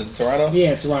it. Oh, in Toronto?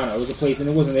 Yeah, in Toronto. It was a place, and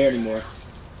it wasn't there anymore.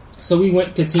 So we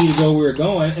continued to go where we were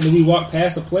going, and then we walked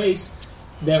past a place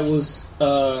that was,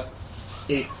 on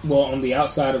the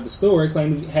outside of the store, it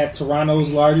claimed to have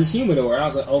Toronto's largest humidor. I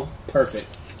was like, oh, perfect.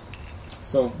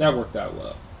 So that worked out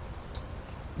well.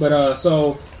 But,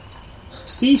 so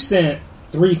Steve sent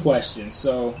 3 questions,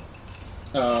 so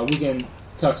we can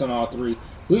touch on all 3.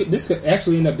 This could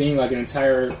actually end up being like an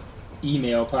entire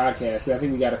email podcast. I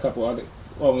think we got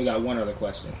we got one other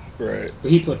question. Right.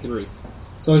 But he put 3.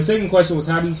 So his second question was,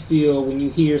 how do you feel when you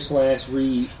hear /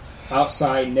 read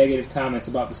outside negative comments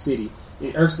about the city?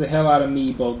 It irks the hell out of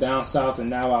me, both down south and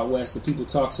now out west, that people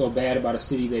talk so bad about a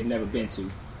city they've never been to.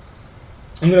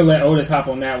 I'm going to let Otis hop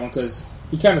on that one because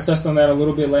he kind of touched on that a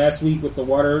little bit last week with the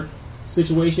water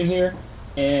situation here,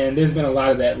 and there's been a lot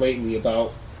of that lately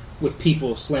with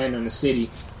people slandering the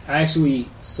city. I actually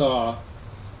saw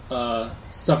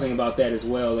something about that as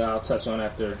well that I'll touch on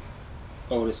after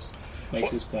Otis makes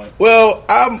his point. Well,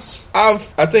 I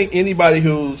think anybody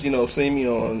who's seen me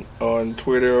on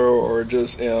Twitter or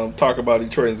just talk about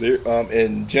Detroit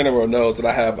in general knows that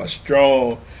I have a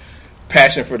strong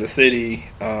passion for the city,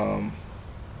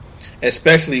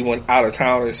 especially when out of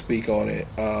towners speak on it.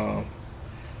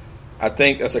 I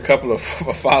think there's a couple of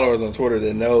followers on Twitter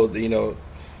that know they know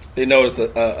it's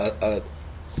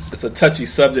a touchy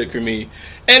subject for me,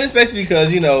 and especially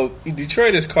because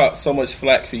Detroit has caught so much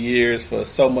flack for years for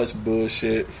so much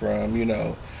bullshit,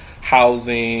 from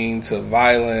housing to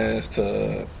violence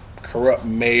to corrupt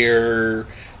mayor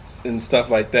and stuff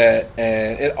like that,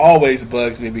 and it always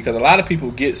bugs me because a lot of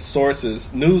people get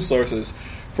news sources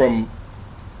from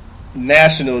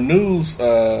national news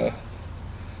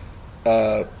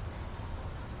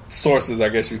sources, I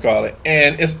guess you call it,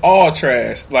 and it's all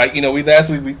trash. Like I think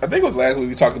it was last week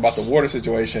we talked about the water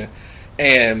situation,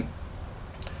 and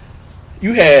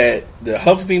you had the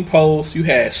Huffington Post, you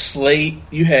had Slate,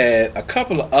 you had a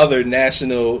couple of other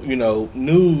national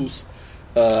news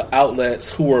outlets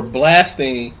who were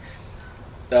blasting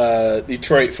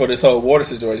Detroit for this whole water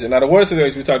situation. Now the water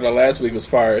situation we talked about last week was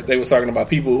fire. They were talking about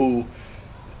people who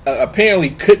apparently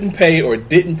couldn't pay or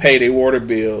didn't pay their water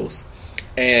bills.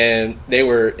 And they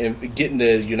were getting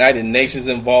the United Nations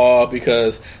involved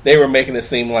because they were making it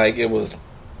seem like it was,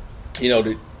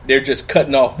 they're just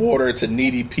cutting off water to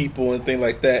needy people and things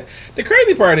like that. The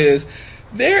crazy part is,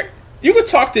 you could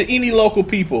talk to any local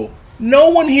people. No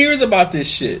one hears about this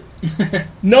shit.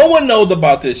 No one knows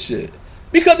about this shit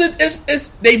because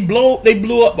they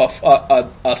blew up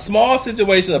a small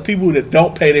situation of people that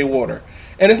don't pay their water,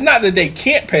 and it's not that they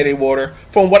can't pay their water.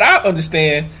 From what I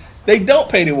understand, they don't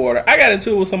pay their water. I got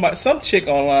into it with some chick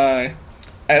online,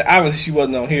 and obviously she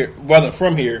wasn't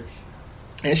from here.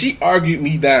 And she argued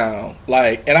me down,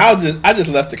 and I just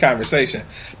left the conversation.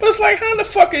 But it's like, how the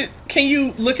fuck can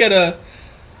you look at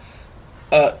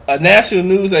a national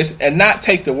news station and not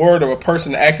take the word of a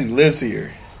person that actually lives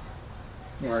here?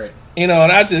 Right. And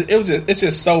it's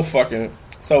just so fucking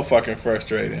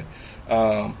frustrating.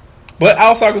 But I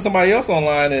was talking to somebody else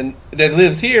online and that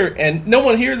lives here, and no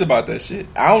one hears about that shit.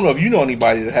 I don't know if you know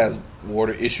anybody that has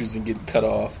water issues and getting cut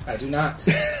off. I do not.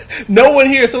 No one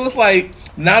here. So it's like,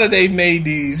 now that they've made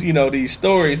these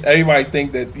stories, everybody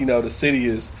think that, the city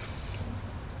is,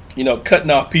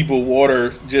 cutting off people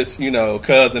water just,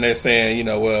 cause, and they're saying,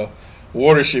 well,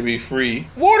 water should be free.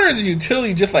 Water is a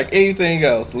utility just like anything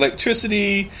else.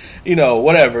 Electricity,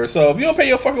 whatever. So if you don't pay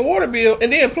your fucking water bill,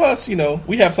 and then plus,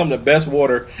 we have some of the best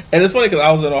water. And it's funny because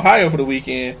I was in Ohio for the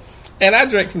weekend, and I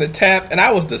drank from the tap, and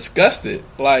I was disgusted.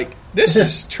 Like, this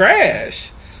is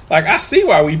trash. Like, I see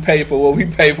why we pay for what we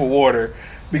pay for water,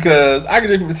 because I can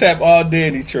drink from the tap all day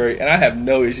in Detroit, and I have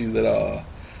no issues at all.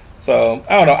 So,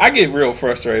 I don't know. I get real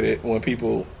frustrated when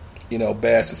people,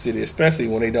 bash the city, especially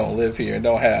when they don't live here and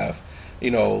don't have,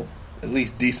 at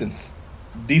least decent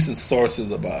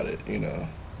sources about it,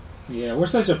 Yeah, we're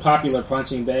such a popular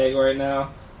punching bag right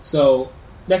now, so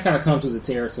that kind of comes with the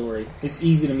territory. It's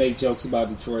easy to make jokes about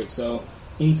Detroit, so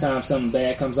anytime something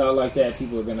bad comes out like that,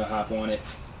 people are going to hop on it.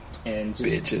 And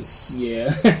just, bitches. Yeah,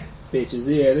 bitches.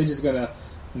 Yeah, they're just going to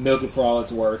milk it for all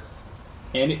it's worth.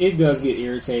 And it does get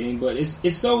irritating, but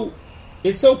it's so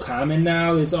common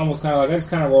now. It's almost kind of like, I just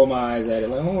kind of roll my eyes at it,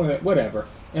 like, oh, whatever.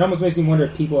 It almost makes me wonder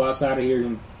if people outside of here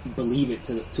even believe it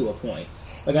to a point.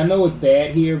 Like, I know it's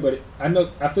bad here, but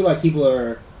I feel like people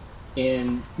are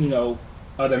in,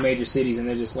 other major cities, and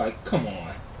they're just like, come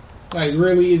on. Like,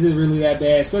 really? Is it really that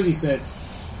bad? Especially since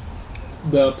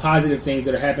the positive things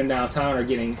that are happening downtown are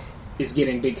getting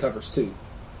big covers too.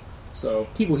 So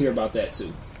people hear about that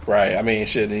too. Right. I mean,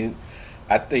 shit.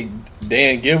 I think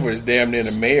Dan Gilbert is damn near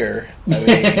the mayor. I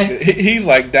mean, he's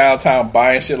like downtown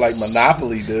buying ship like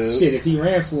Monopoly, dude. Shit, if he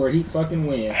ran for it, he'd fucking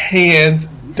win. Hands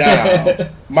down.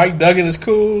 Mike Duggan is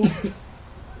cool.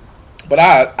 But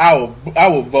I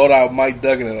will vote out Mike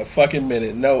Duggan in a fucking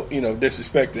minute. No,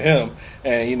 disrespect to him.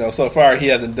 And, so far he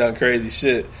hasn't done crazy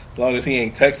shit as long as he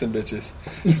ain't texting bitches.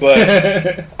 But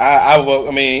I vote,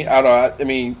 I don't know. I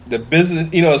mean, the business,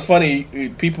 it's funny.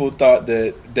 People thought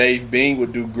that Dave Bing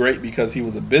would do great because he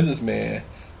was a businessman.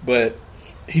 But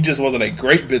he just wasn't a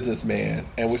great businessman.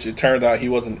 And which it turned out he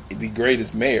wasn't the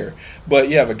greatest mayor. But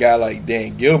you have a guy like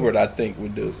Dan Gilbert, I think,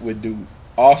 would do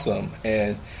awesome.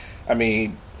 And, I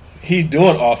mean, he's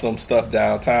doing awesome stuff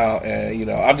downtown, and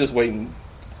I'm just waiting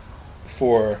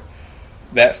for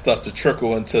that stuff to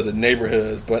trickle into the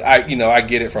neighborhoods. But I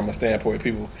get it from a standpoint.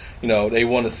 People, they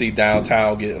want to see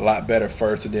downtown get a lot better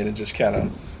first, and then it just kind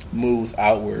of moves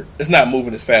outward. It's not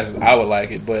moving as fast as I would like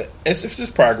it, but it's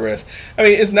just progress. I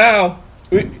mean, it's now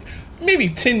maybe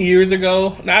 10 years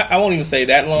ago. I won't even say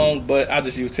that long, but I'll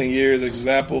just use 10 years as an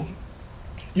example.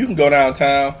 You can go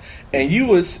downtown, and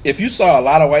if you saw a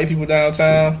lot of white people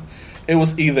downtown, it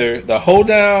was either the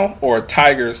Hoedown or a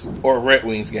Tigers or a Red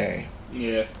Wings game.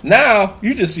 Yeah. Now,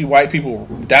 you just see white people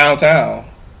downtown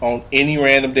on any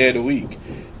random day of the week.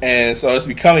 And so it's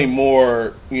becoming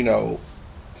more, I don't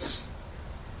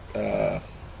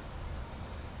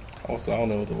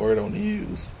know what the word I want to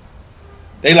use.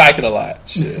 They like it a lot.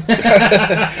 Shit.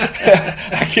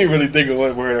 I can't really think of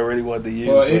what word I really wanted to use.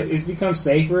 Well, it's become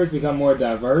safer. It's become more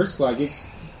diverse. Like, it's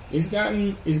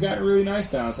gotten really nice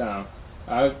downtown.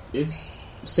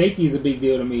 Safety is a big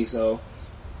deal to me. So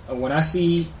when I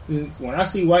see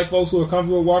white folks who are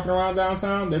comfortable walking around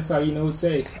downtown, that's how you know it's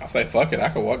safe. I say, fuck it, I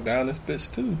could walk down this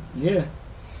bitch too. Yeah.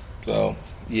 So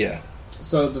yeah.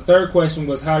 So the third question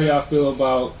was, how do y'all feel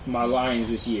about my Lions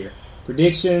this year?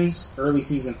 Predictions, early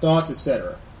season thoughts,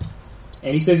 etc.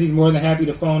 And he says he's more than happy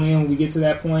to phone in when we get to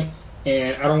that point.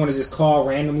 And I don't want to just call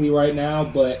randomly right now,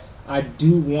 but I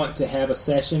do want to have a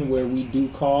session where we do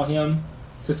call him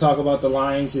to talk about the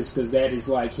Lions, just because that is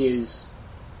like he's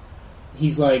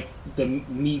like the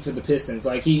meat for the Pistons.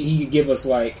 Like he could give us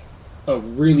like a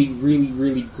really, really,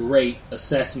 really great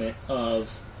assessment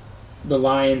of the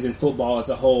Lions and football as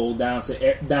a whole, down to the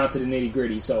nitty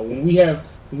gritty. So when we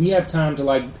have time to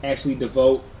like actually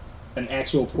devote an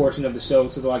actual portion of the show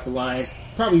to the Lions,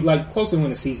 probably like closer to when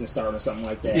the season started or something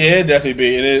like that. Yeah, it'd definitely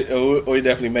be. And we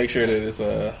definitely make sure that it's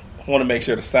want to make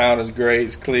sure the sound is great,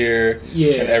 it's clear,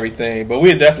 and everything. But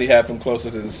we'd definitely have them closer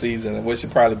to the season, which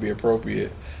would probably be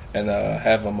appropriate, and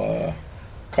have them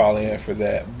call in for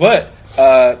that. But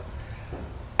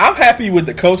I'm happy with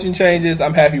the coaching changes.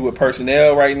 I'm happy with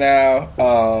personnel right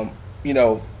now.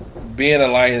 Being a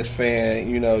Lions fan,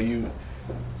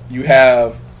 you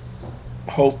have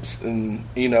hopes and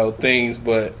things,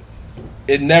 but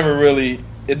it never really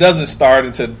doesn't start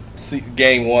until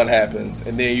game one happens,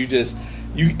 and then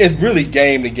it's really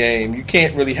game to game. You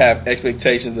can't really have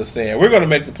expectations of saying we're going to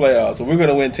make the playoffs or we're going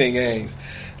to win 10 games.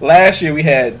 Last year we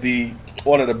had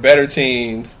one of the better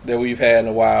teams that we've had in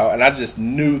a while, and I just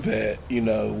knew that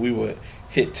we would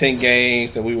hit 10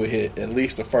 games and we would hit at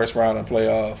least the first round of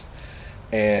playoffs.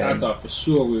 And I thought for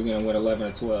sure we were going to win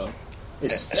 11 or 12,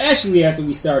 especially after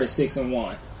we started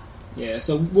 6-1. Yeah,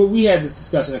 so we had this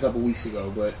discussion a couple weeks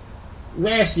ago, but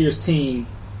last year's team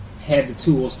had the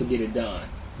tools to get it done.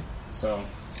 So,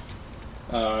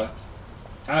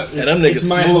 it's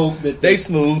my hope that they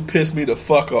smooth pissed me the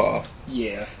fuck off.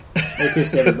 Yeah, they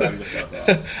pissed everybody the fuck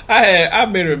off. I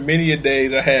remember many a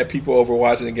days I had people over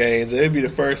watching the games. It'd be the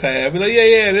first half. Be like,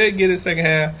 yeah, they get it second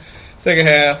half. Second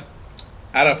half,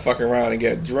 I done fuck around and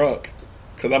get drunk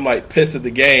because I'm like pissed at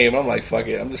the game. I'm like, fuck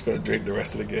it, I'm just gonna drink the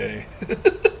rest of the game.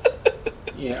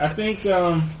 Yeah, I think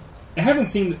I haven't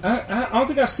seen. I don't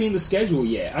think I've seen the schedule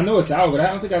yet. I know it's out, but I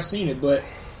don't think I've seen it. But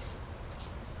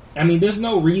I mean, there's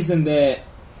no reason that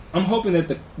I'm hoping that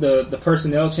the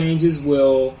personnel changes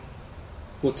will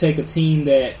take a team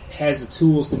that has the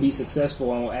tools to be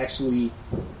successful and will actually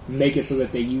make it so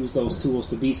that they use those tools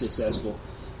to be successful.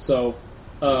 So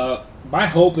my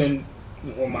hope and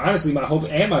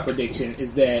my prediction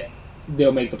is that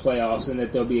they'll make the playoffs and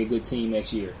that they'll be a good team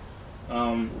next year.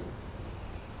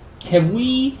 Have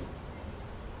we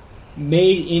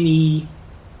made any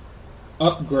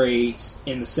upgrades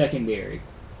in the secondary?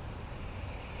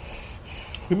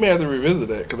 We may have to revisit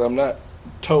that because I'm not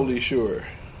totally sure.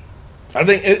 I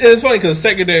think it's funny because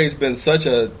secondary's been such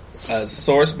a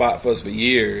sore spot for us for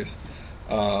years.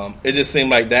 It just seemed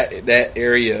like that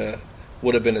area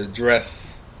would have been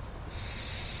addressed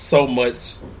so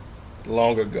much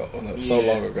long ago.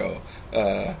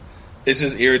 It's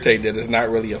just irritating that it's not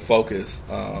really a focus.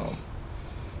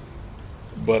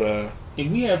 But if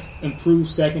we have improved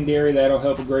secondary, that'll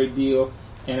help a great deal.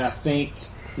 And I think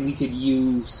we could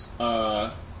use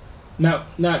not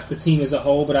the team as a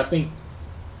whole, but I think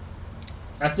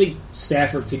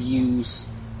Stafford could use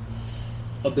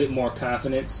a bit more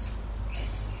confidence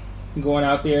going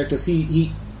out there because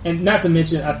he and not to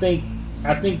mention I think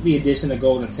the addition of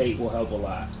Golden Tate will help a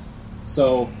lot.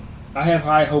 So I have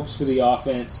high hopes for the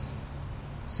offense.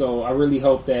 So I really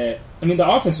hope that the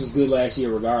offense was good last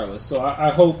year regardless. So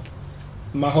I hope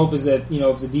my hope is that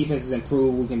if the defense is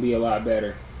improved, we can be a lot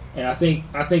better. And I think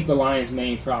the Lions'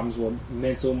 main problems were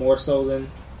mental more so than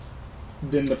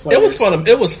the players.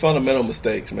 It was fundamental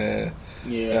mistakes, man.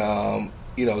 Yeah.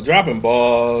 Dropping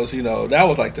balls. That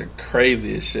was like the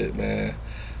craziest shit, man.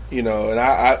 And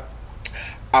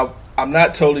I'm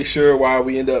not totally sure why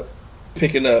we end up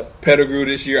picking up Pettigrew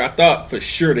this year. I thought for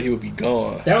sure that he would be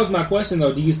gone. That was my question,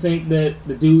 though. Do you think that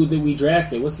the dude that we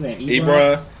drafted, what's his name,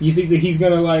 Ebron? You think that he's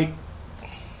gonna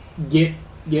get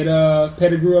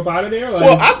Pettigrew up out of there?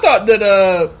 Well, I thought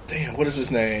that what is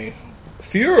his name?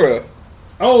 Fourier.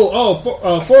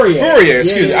 Fourier.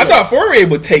 Excuse me. I thought Fourier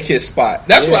would take his spot.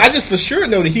 That's what I just for sure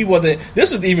know that he wasn't.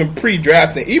 This was even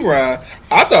pre-drafting Ebron.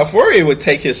 I thought Fourier would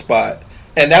take his spot,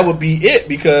 and that would be it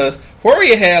because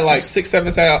Fourier had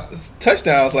 6-7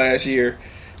 touchdowns last year,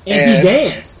 and he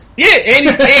danced. Yeah,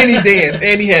 and he danced,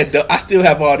 and he had. I still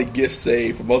have all the gifts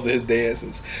saved for most of his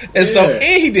dances, and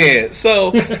he danced.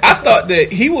 So I thought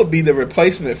that he would be the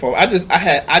replacement for him.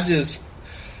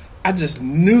 I just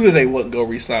knew that they wasn't gonna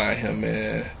re-sign him,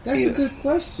 man. That's a good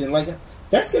question.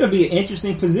 That's gonna be an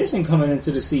interesting position coming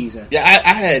into the season. Yeah,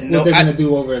 I had no. What they're gonna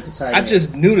do over at the tight end. I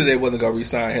just knew that they wasn't gonna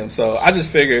re-sign him, so I just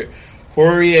figured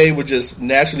Fourier would just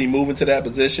naturally move into that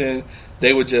position.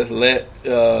 They would just let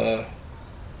Pettigrew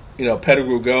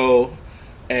go,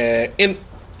 but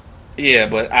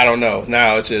I don't know.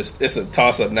 Now it's a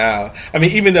toss up now. I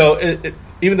mean, even though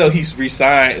he's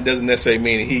re-signed, it doesn't necessarily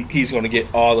mean he's going to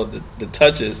get all of the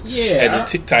touches at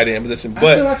the tight end position. But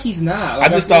I feel like he's not. I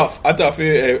thought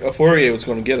Fourier was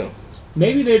going to get him.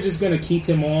 Maybe they're just going to keep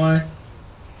him on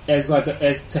as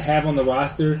to have on the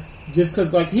roster, just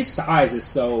because his size is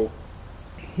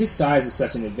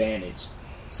such an advantage.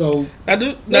 So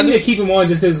maybe they keep him on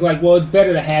just because it's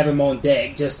better to have him on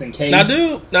deck just in case. Now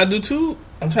do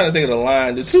I'm trying to think of the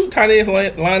line. The two tight ends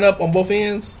line up on both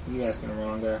ends? You asking the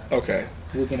wrong guy. Okay.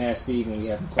 We can ask Steve when we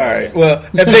have him call. All right. Well,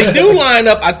 if they do line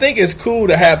up, I think it's cool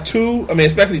to have two. I mean,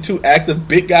 especially two active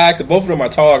big guys, because both of them are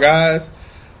tall guys.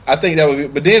 I think that would be.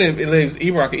 But then it leaves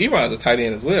Ebron. Ebron's a tight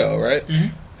end as well, right?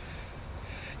 Mm-hmm.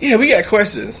 Yeah, we got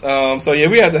questions. So yeah,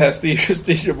 we have to have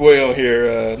Steve your boy on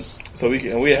here, so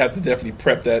we have to definitely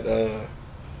prep that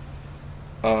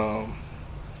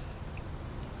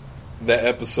that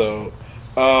episode.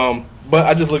 But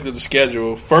I just looked at the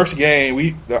schedule. First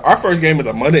game, our first game is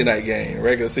a Monday night game,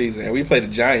 regular season, and we play the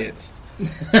Giants.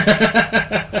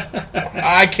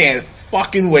 I can't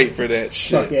fucking wait for that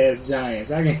shit. Fuck ass Giants.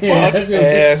 I can. Fuck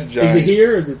ass Giants. Is it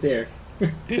here or is it there?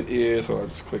 It is. Hold on, I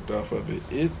just clicked off of it.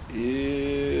 It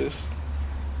is.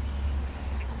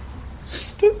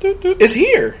 It's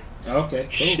here. Okay. Cool.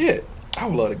 Shit, I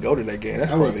would love to go to that game.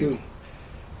 That's I would probably too.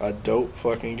 a dope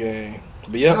fucking game.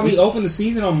 But yeah, we open the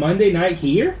season on Monday night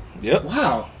here. Yep.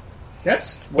 Wow.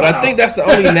 But I think that's the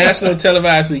only national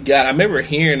televised we got. I remember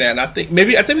hearing that, and I think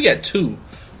we got two,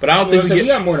 but I don't think we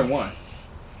got more than one.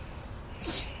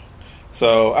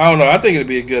 So I don't know. I think it'll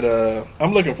be a good.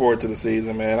 I'm looking forward to the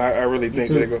season, man. I really think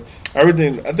they're going. I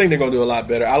think they're going to do a lot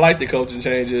better. I like the coaching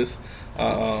changes.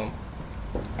 I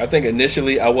think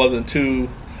initially I wasn't too.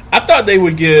 I thought they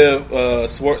would give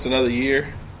Schwartz another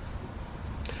year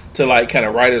to like kind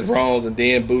of right his wrongs and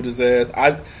then boot his ass.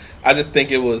 I just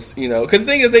think it was, because the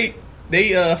thing is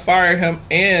they fired him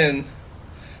and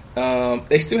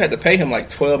they still had to pay him like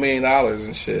 $12 million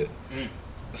and shit. Mm.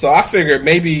 So I figured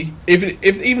maybe even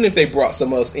if they brought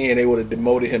someone else in, they would have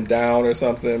demoted him down or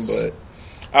something. But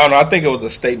I don't know. I think it was a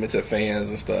statement to fans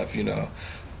and stuff,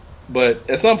 But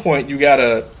at some point you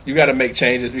gotta make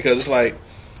changes because it's like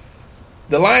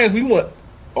the Lions. We went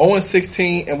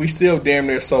 0-16 and we still damn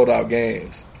near sold out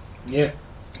games. Yeah.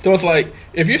 So it's like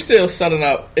if you're still selling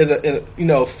out,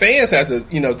 fans have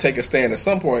to take a stand at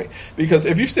some point because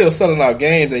if you're still selling out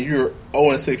games and you're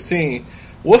 0-16,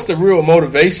 what's the real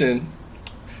motivation?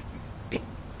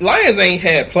 Lions ain't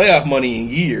had playoff money in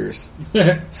years,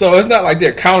 so it's not like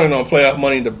they're counting on playoff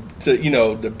money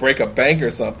to break a bank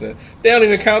or something. They don't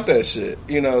even count that shit,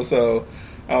 So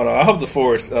I don't know. I hope the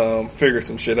Forest figures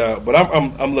some shit out, but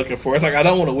I'm looking for. It's like I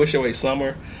don't want to wish away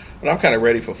summer, but I'm kind of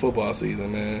ready for football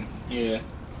season, man. Yeah.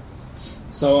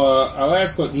 So our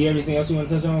last question. Do you have anything else you want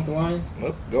to touch on with the Lions?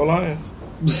 Nope. Go Lions.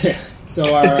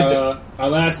 So our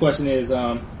last question is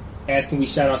asking we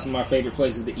shout out some of our favorite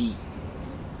places to eat.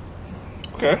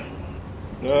 Okay.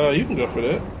 You can go for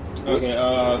that. Okay.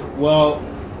 Well,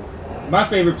 my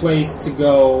favorite place to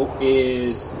go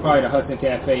is probably the Hudson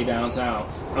Cafe downtown.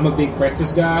 I'm a big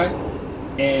breakfast guy,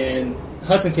 and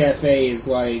Hudson Cafe is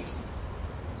like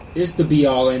it's the be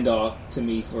all end all to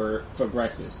me for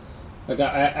breakfast. Like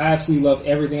I absolutely love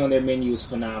everything on their menu is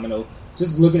phenomenal.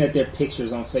 Just looking at their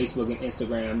pictures on Facebook and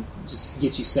Instagram just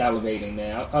get you salivating,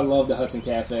 man. I love the Hudson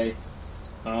Cafe.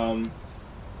 What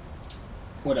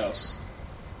else?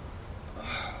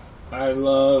 I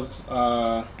love.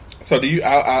 So do you?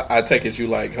 I take it you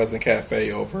like Hudson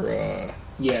Cafe over.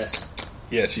 Yes.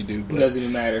 Yes, you do. But it doesn't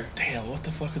even matter. Damn, what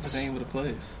the fuck is the name of the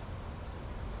place?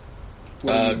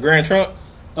 Grand Trunk.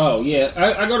 Oh yeah,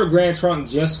 I go to Grand Trunk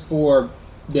just for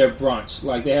their brunch.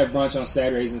 Like they have brunch on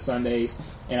Saturdays and Sundays,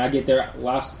 and I get their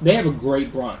lobster. They have a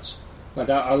great brunch. Like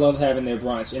I love having their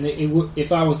brunch. And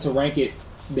if I was to rank it,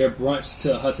 their brunch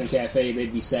to Hudson Cafe,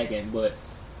 they'd be second. But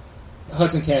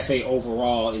Hudson Cafe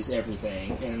overall is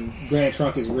everything, and Grand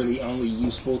Trunk is really only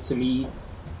useful to me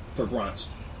for brunch.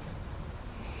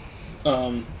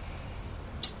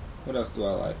 What else do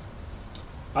I like?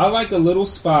 I like a little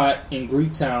spot in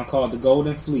Greektown called the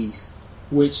Golden Fleece,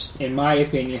 which, in my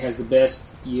opinion, has the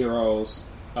best gyros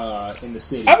in the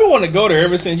city. I've been wanting to go there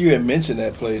ever since you had mentioned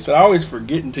that place, but I always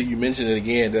forget until you mention it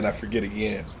again, then I forget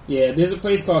again. Yeah, there's a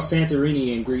place called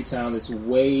Santorini in Greektown that's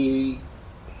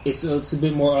it's a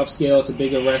bit more upscale. It's a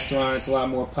bigger restaurant. It's a lot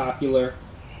more popular.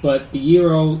 But the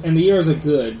gyros are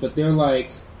good, but they're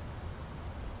like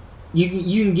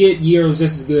you can get gyros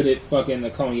just as good at fucking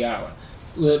Coney Island.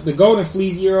 The Golden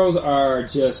Fleece gyros are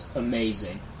just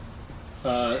amazing.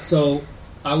 So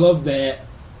I love that.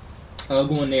 I love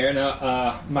going there. And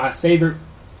my favorite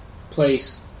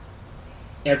place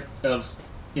in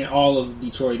all of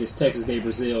Detroit is Texas de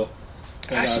Brazil.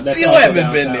 And, I still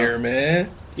haven't been downtown. there,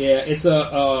 man. Yeah, it's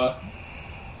a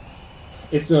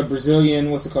Brazilian.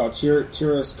 What's it called?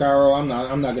 Churrascaro.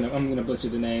 I'm gonna butcher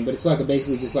the name, but it's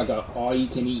basically just like a all you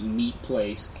can eat meat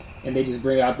place, and they just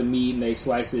bring out the meat and they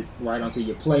slice it right onto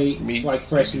your plate. It's like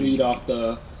fresh meat off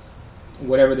the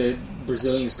whatever the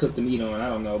Brazilians cook the meat on. I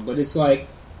don't know, but it's like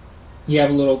you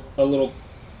have a little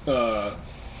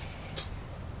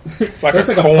It's like That's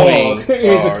a like coin. a pog.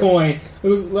 It's a Or- coin.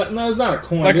 No, it's not a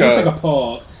coin. Like It's a- like a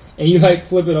pog, and you like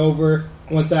flip it over.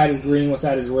 One side is green, one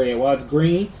side is red. While it's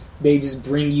green, they just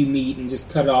bring you meat and just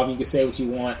cut it off. You can say what you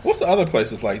want. What's the other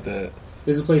places like that?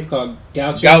 There's a place called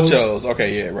Gauchos. Gauchos.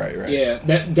 Okay, yeah, right. Yeah,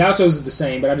 that Gauchos is the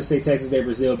same, but I just say Texas de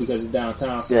Brazil because it's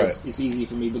downtown, so Right. it's easy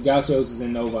for me. But Gauchos is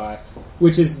in Novi,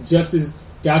 which is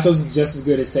Gauchos is just as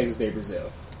good as Texas de Brazil.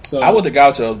 So I went to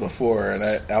Gauchos before, and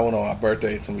I went on my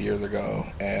birthday some years ago,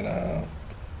 and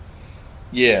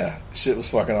yeah, shit was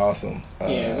fucking awesome.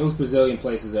 yeah, those Brazilian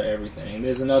places are everything. And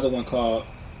there's another one called,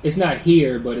 it's not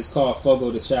here, but it's called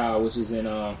Fogo de Chao, which is in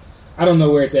I don't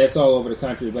know where it's at. It's all over the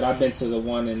country, but I've been to the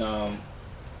one in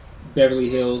Beverly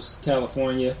Hills,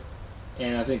 California,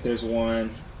 and I think there's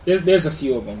one. There's a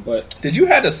few of them, but Did you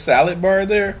have a salad bar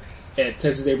there? at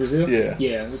Texas de Brazil,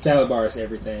 Yeah. the salad bar is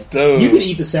everything. Dude. You can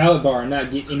eat the salad bar and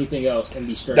not get anything else and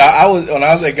be straight. When I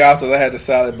was at Gauchos, I had the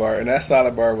salad bar, and that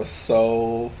salad bar was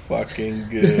so fucking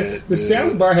good. The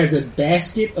salad bar has a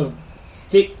basket of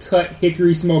thick cut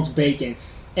hickory smoked bacon,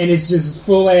 and it's just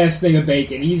full ass thing of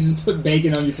bacon. You just put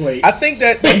bacon on your plate. I think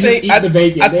that And just eat the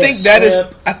bacon. I They think have that is.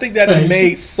 shrimp. I think that is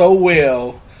made so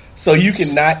well, so you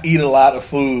cannot eat a lot of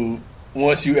food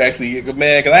once you actually get.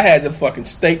 Man, because I had the fucking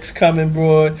steaks coming,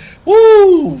 bro.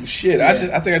 Woo, shit! Yeah.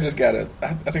 I think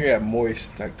I got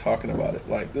moist like talking about it.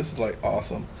 Like this is like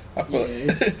awesome. I feel Yeah,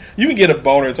 it's- you can get a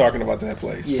boner talking about that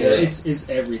place. Yeah, for real. it's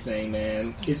everything,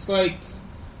 man. It's like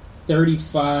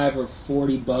 $35 or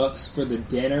 $40 for the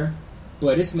dinner,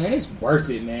 but it's worth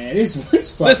it, man. It's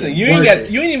fucking Listen, you worth ain't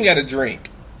it. even got to drink.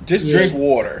 Just Yeah. drink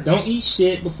water. Don't eat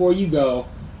shit before you go.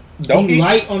 Don't Be eat.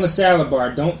 light on the salad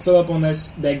bar. Don't fill up on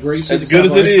that great shit. As the good salad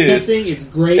as bar. it It's is. tempting. It's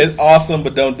great, It's awesome,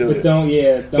 but don't do but it. don't.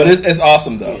 But it's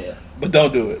awesome though. Yeah. But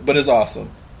don't do it. But it's awesome.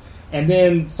 And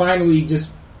then finally,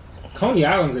 just Coney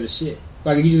Islands are the shit.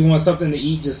 Like if you just want something to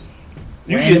eat, just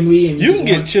randomly, and you just can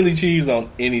get want- chili cheese on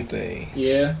anything.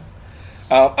 yeah.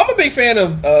 I'm a big fan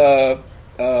of the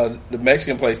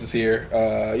Mexican places here.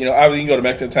 Obviously you can go to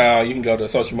Mexican Town. You can go to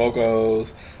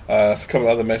Xochimilco's. There's a couple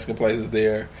other Mexican places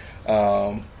there.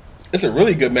 It's a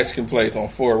really good Mexican place on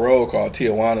Ford Road called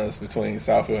Tijuana's between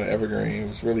Southfield and Evergreen. It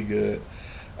was really good.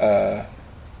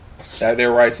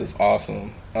 Their rice is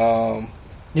awesome.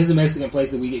 There's a Mexican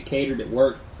place that we get catered at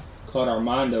work called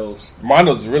Armando's.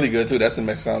 Armando's is really good too. That's in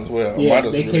Mexican as well. Yeah,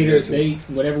 Armando's they is really cater. good,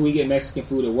 too. Whenever we get Mexican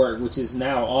food at work, which is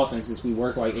now often since we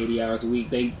work like 80 hours a week,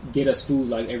 they get us food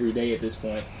like every day at this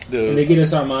point. Dude, And they get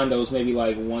us Armando's maybe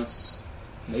like once,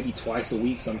 maybe twice a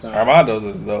week sometimes. Armando's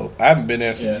is dope. I haven't been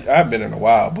there. Yeah. I haven't been in a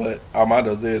while, but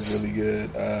Armando's is really good.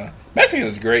 Mexican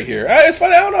is great here. It's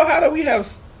funny. I don't know how do we have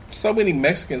so many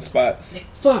Mexican spots,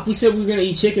 Fuck, we said we were gonna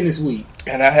eat chicken this week.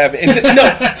 and I haven't.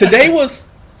 No, today was.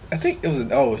 I think it was. It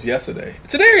was yesterday.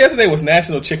 Today or yesterday was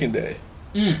National Chicken Day.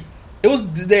 Mm. It was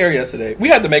today or yesterday. We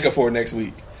have to make up for it next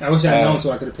week. I wish I'd known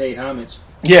so I could have paid homage.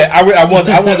 Yeah, I wanted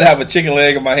to have a chicken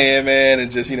leg in my hand, man,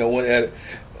 and just went at it.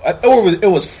 It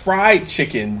was fried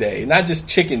chicken day, not just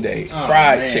chicken day. Oh,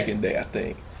 fried man. chicken day, I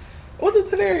think. Was it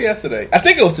today or yesterday? I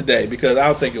think it was today because I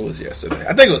don't think it was yesterday.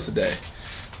 I think it was today,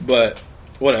 but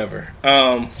whatever.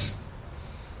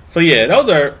 So yeah, those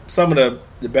are some of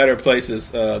the better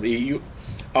places to eat. You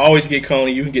always get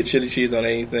Coney. You can get chili cheese on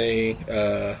anything.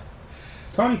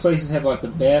 Coney places have like the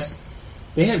best.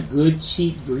 They have good,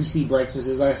 cheap, greasy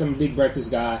breakfasts. Like I'm a big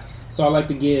breakfast guy, so I like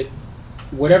to get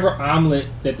whatever omelet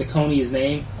that the Coney is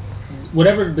named,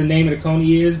 whatever the name of the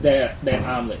Coney is, that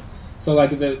omelet. So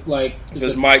like If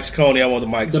it's Mike's Coney, I want the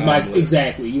Mike's omelet.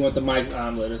 exactly. You want the Mike's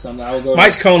omelet or something? I would go.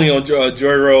 Mike's Coney on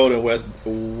Joy Road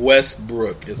and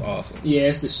Westbrook is awesome. Yeah,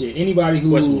 it's the shit. Anybody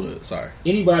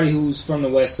who's from the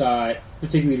West Side,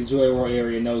 particularly the Joy Road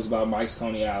area, knows about Mike's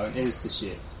Coney Island. It's the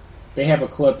shit. They have a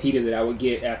club pita that I would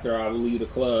get after I would leave the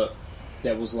club.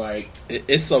 That was like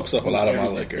It soaks up a lot of my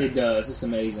liquor. It does. It's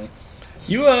amazing.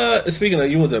 You speaking of,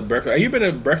 you went to breakfast. Have you been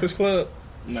to Breakfast Club?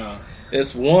 No.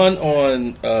 It's one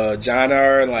on John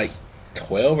R. like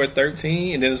 12 or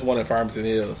 13, and then there's one in Farmington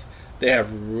Hills. They have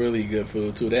really good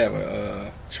food too. They have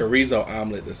a chorizo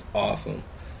omelet that's awesome.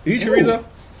 Do you eat chorizo?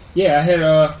 Yeah, I had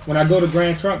when I go to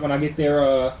Grand Trunk, when I get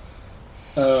their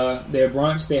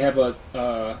brunch, they have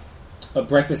a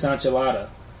breakfast enchilada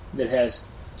that has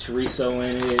chorizo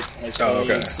in it, has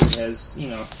eggs, it has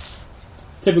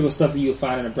typical stuff that you would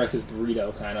find in a breakfast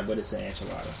burrito kind of, but it's an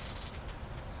enchilada.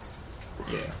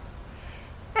 Yeah.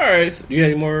 All right. So do you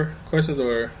have any more questions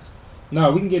or?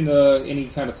 No, we can get into any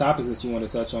kind of topics that you want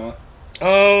to touch on.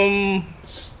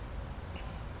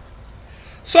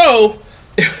 So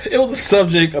it was a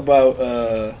subject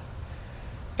about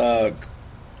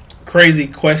crazy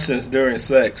questions during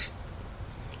sex.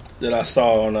 that I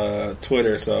saw on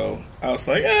Twitter, so I was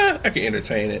like, I can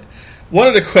entertain it. One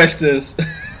of the questions,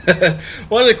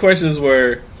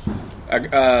 were,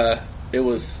 it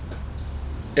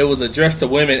was addressed to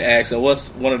women asking, what's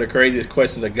one of the craziest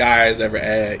questions a guy has ever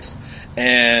asked?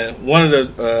 And one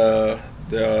of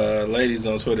the ladies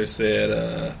on Twitter said,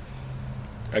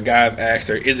 a guy asked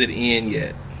her, "Is it in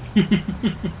yet?"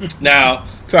 Now,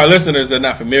 to our listeners that are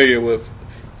not familiar with,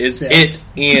 is it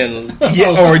in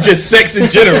yet, or just sex in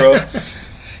general?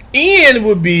 In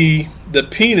would be the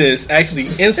penis actually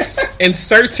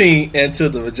inserting into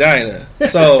the vagina.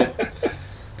 So,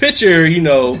 picture,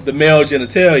 the male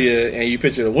genitalia, and you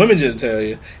picture the women's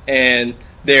genitalia, and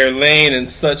they're laying in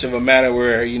such of a manner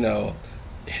where,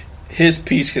 his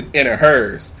piece could enter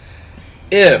hers.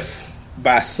 If,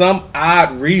 by some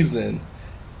odd reason,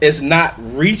 it's not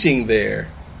reaching there,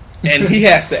 and he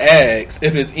has to ask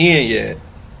if it's in yet,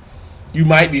 you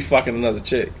might be fucking another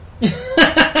chick.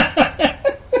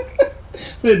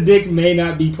 The dick may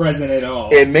not be present at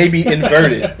all. It may be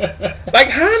inverted. Like,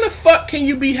 how in the fuck can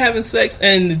you be having sex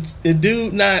and the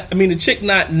dude the chick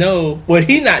not know,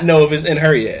 he not know if it's in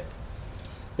her yet?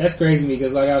 That's crazy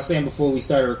because, like I was saying before we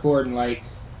started recording, like,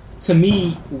 to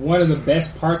me, one of the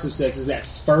best parts of sex is that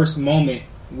first moment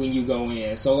when you go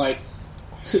in. So, like,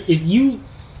 if you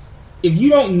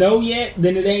don't know yet,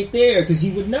 then it ain't there because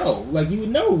you would know. Like, you would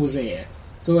know it was in.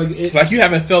 So, like, you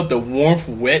haven't felt the warmth,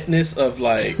 wetness of,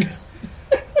 like,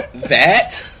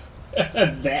 that?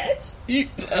 That?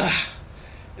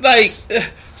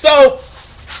 So,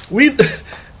 we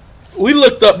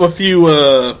looked up a few,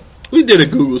 we did a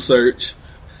Google search,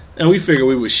 and we figured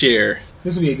we would share.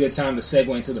 This would be a good time to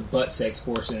segue into the butt sex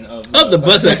portion of the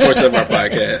butt sex portion of our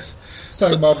podcast. Let's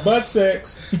talk about butt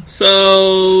sex.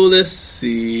 So let's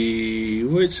see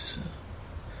which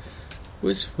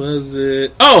was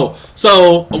it? Oh,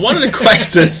 so one of the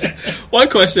questions. One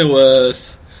question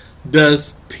was,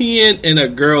 does peeing in a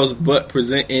girl's butt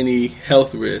present any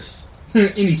health risks?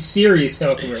 Any serious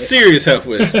health risks? Serious health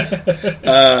risks.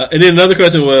 And then another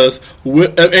question was,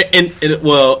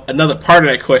 another part of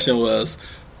that question was,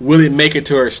 will it make it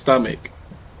to her stomach?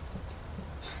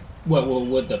 What,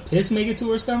 would the piss make it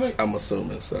to her stomach? I'm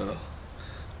assuming so.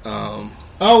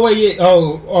 Oh, wait, yeah.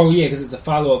 Oh, yeah, because it's a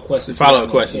follow-up question.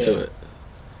 To it.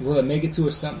 Will it make it to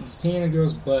her stomach? Does peeing in a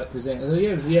girl's butt present...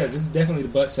 Yeah, this is definitely the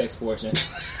butt sex portion.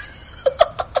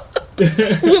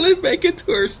 Will it make it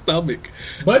to her stomach?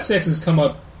 Butt sex has come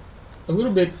up a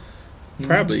little bit...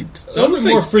 Probably. A little bit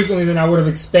more frequently than I would have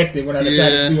expected when I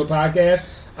decided to do a podcast.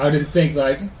 I didn't think,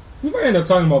 we might end up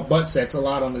talking about butt sex a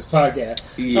lot on this podcast.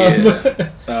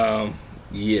 Yeah.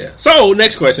 Yeah. So,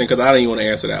 next question, because I don't even want to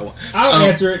answer that one. I'll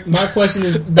answer it. My question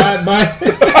is...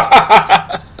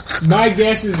 My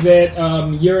guess is that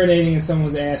urinating in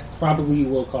someone's ass probably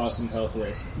will cause some health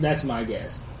risk. That's my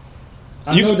guess.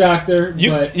 I'm no doctor,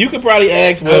 but you could probably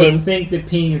ask I would think that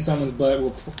peeing in someone's butt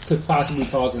could possibly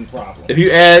cause them problems. If you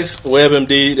ask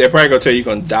WebMD, they're probably going to tell you you're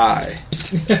going to die.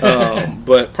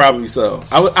 But probably so.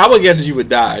 I would guess that you would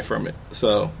die from it.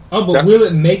 So. Oh, but will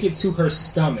it make it to her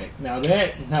stomach? Now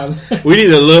we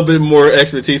need a little bit more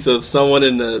expertise of someone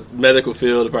in the medical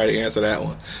field to probably answer that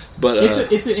one. But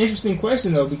it's an interesting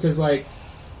question though, because the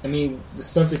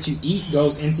stuff that you eat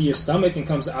goes into your stomach and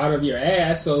comes out of your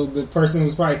ass. So the person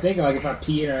was probably thinking, if I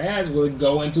pee in her ass, will it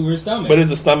go into her stomach? But is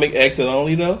the stomach exit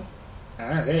only though?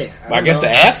 I guess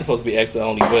the ass is supposed to be exit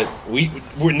only, but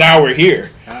we're here.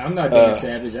 I'm not being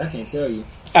savage. I can't tell you.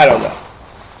 I don't know.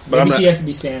 But maybe she has to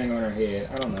be standing on her head.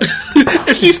 I don't know.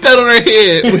 If she's standing on her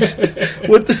head,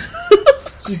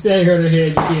 she's standing on her head,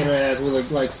 you pee in her ass, will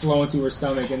it flow into her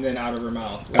stomach and then out of her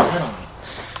mouth? I don't know.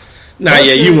 Nah,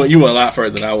 yeah, you went a lot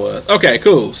further than I was. Okay,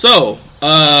 cool. So,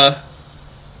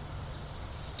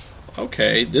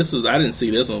 okay, I didn't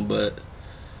see this one, but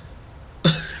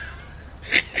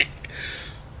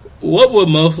what would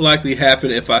most likely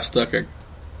happen if I stuck a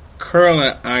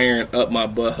curling iron up my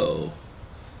butthole?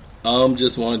 I'm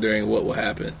just wondering what will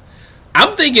happen.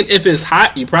 I'm thinking if it's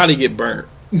hot, you probably get burnt.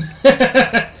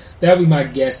 That would be my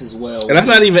guess as well. And that's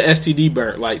not even STD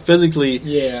burnt, physically.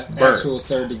 Yeah, burnt. Actual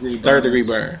third degree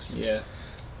burns. Yeah.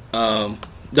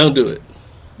 Don't do it.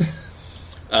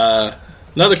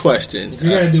 Another question. If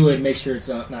you're gonna do it, make sure it's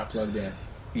not plugged in.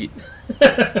 Yeah.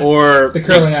 Or the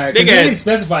curling iron. They didn't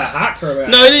specify a hot curling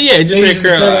iron. No, it just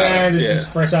said curling iron. That's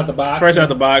just fresh out the box. Fresh out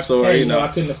the box, or I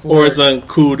couldn't afford. Or it's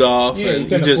uncooled off. Yeah, you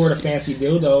couldn't afford a fancy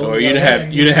dildo. Or you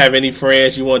didn't have any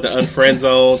friends. You wanted the unfriend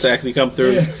zone to actually come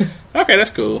through. Yeah. Okay,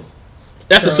 that's cool.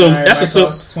 That's assumed.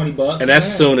 $20, and that's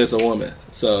assumed it's a woman.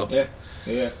 So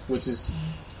yeah, which is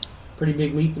pretty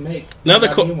big leap to make.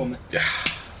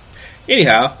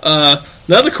 Anyhow,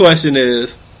 another question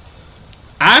is,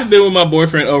 I've been with my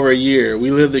boyfriend over a year.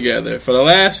 We live together. For the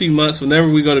last few months, whenever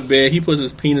we go to bed, he puts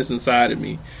his penis inside of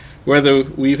me, whether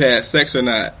we've had sex or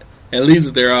not, and leaves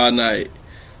it there all night.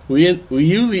 We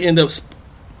usually end up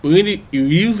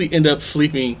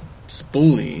sleeping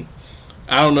spooning.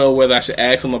 I don't know whether I should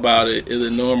ask him about it.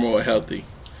 Is it normal or healthy?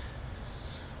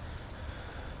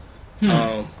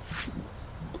 I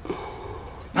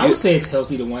would say it's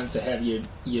healthy to want to have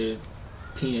your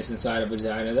penis inside a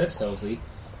vagina. That's healthy.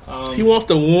 He wants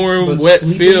the warm, wet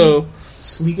feel.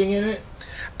 Sleeping in it?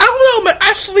 I don't know, man.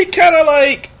 I sleep kind of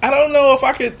like, I don't know if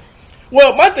I could.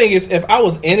 Well, my thing is, if I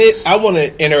was in it, I want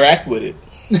to interact with it.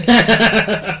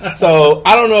 So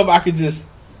I don't know if I could just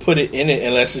put it in it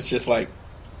unless it's just like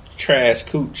trash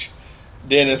cooch.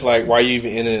 Then it's like, why are you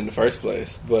even in it in the first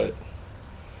place? But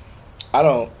I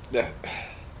don't.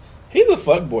 He's a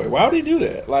fuckboy. Why would he do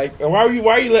that? Like, why are you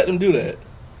letting him do that?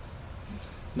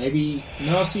 Maybe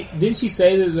no. Didn't she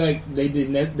say that like they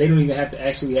don't even have to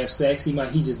actually have sex? He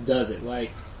just does it.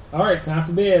 Like, all right, time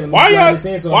for bed. Let me slide this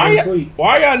in so I can sleep.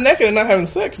 Why are y'all naked and not having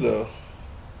sex though?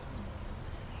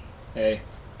 Hey.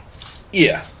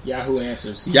 Yeah. Yahoo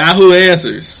Answers. Yahoo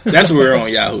Answers. That's where we're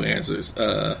on Yahoo Answers.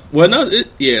 Well, no,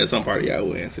 it's on part of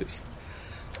Yahoo Answers.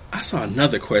 I saw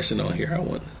another question on here. I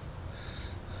want.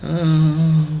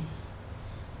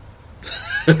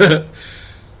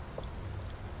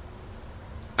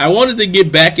 I wanted to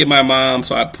get back at my mom,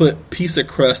 so I put piece of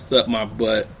crust up my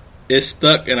butt. It's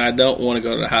stuck, and I don't want to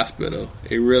go to the hospital.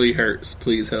 It really hurts.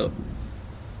 Please help.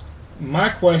 My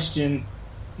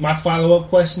follow-up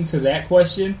question to that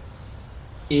question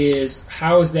is,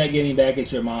 how is that getting back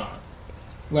at your mom?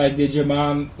 Like, did your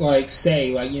mom, like,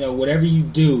 say, like, whatever you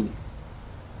do,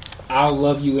 I'll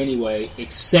love you anyway,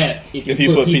 except if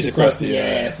you put pizza crust in your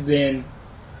ass, then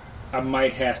I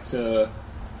might have to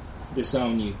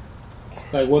disown you.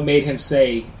 Like, what made him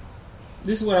say,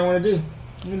 this is what I want to do.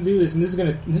 I'm going to do this, and I'm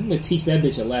going to teach that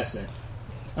bitch a lesson.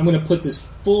 I'm going to put this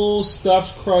full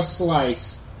stuffed crust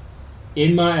slice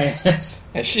in my ass,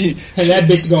 and that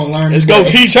bitch going to learn. It's going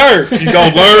to teach her. She's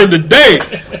going to learn today.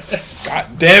 God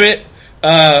damn it.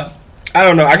 I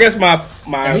don't know. I guess my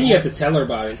and then you have to tell her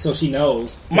about it so she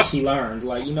knows that she learned.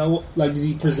 Like, like, did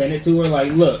you present it to her?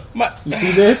 Like, look, you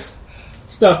see this?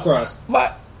 Stuffed crust.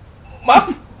 My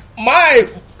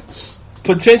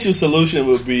potential solution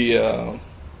would be, why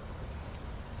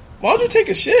don't you take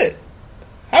a shit?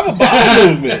 Have a bowel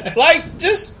movement. Like,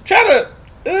 just try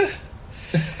to.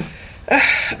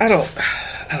 I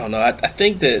don't know. I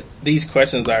think that these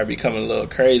questions are becoming a little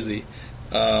crazy.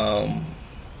 That's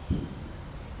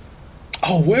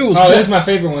my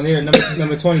favorite one there,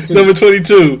 number 22. Number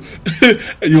 22.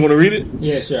 You want to read it?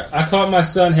 Yeah, sure. I caught my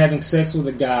son having sex with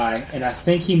a guy, and I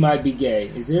think he might be gay.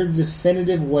 Is there a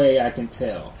definitive way I can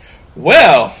tell?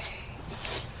 Well,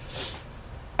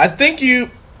 I think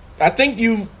you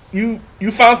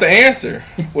found the answer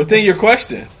within your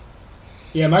question.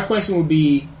 Yeah, my question would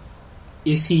be,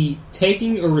 is he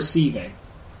taking or receiving?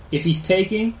 If he's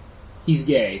taking, he's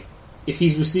gay. If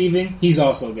he's receiving, he's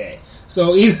also gay.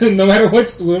 So no matter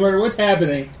what's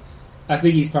happening, I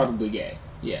think he's probably gay.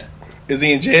 Yeah. Is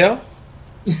he in jail?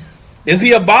 Is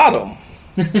he a bottom?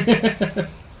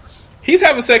 He's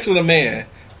having sex with a man.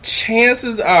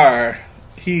 Chances are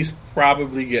he's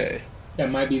probably gay. That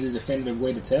might be the definitive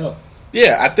way to tell.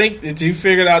 Yeah, I think that you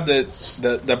figured out that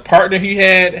the partner he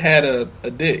had a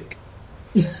dick.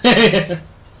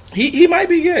 He might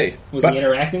be gay. Was he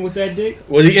interacting with that dick?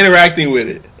 Was he interacting with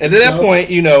it? And at that point,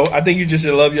 I think you just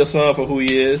should love your son for who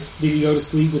he is. Did he go to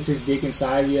sleep with his dick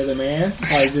inside the other man?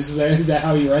 Like, is that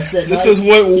how he rested that This night? is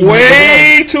went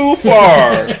way too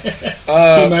far.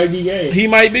 He might be gay. He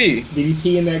might be. Did he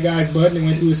pee in that guy's butt and it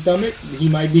went to his stomach? He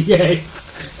might be gay.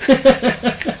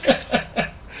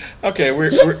 Okay, we're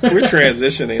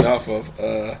transitioning off of.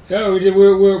 No,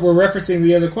 we're referencing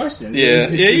the other questions. Yeah.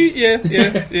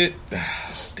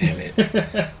 Damn it.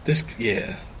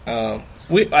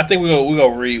 I think we're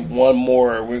gonna read one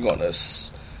more. We're gonna.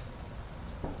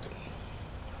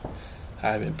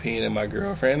 I've been peeing in my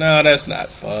girlfriend. No, that's not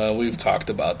fun. We've talked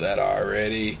about that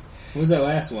already. What was that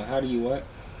last one? How do you what?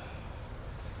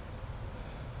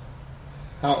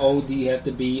 How old do you have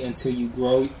to be until you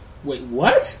grow? Wait,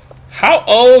 what? How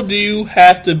old do you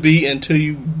have to be until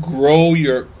you grow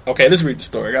your... Okay, let's read the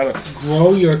story.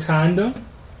 Grow your condom?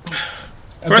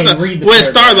 First, it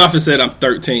starts off and said I'm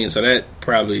 13, so that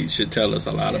probably should tell us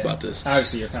a lot about this.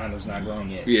 Obviously, your condom's not grown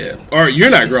yet. Yeah, or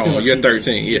you're not grown. You're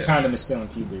 13. Yeah, your condom is still in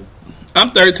puberty.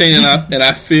 I'm 13, and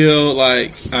I feel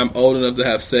like I'm old enough to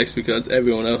have sex because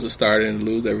everyone else is starting to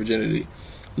lose their virginity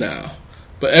now.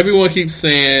 But everyone keeps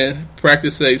saying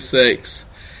practice safe sex,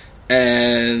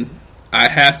 and I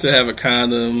have to have a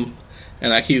condom,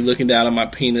 and I keep looking down on my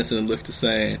penis and it looks the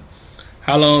same.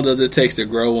 How long does it take to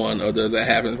grow one, or does that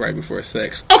happen right before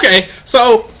sex? Okay,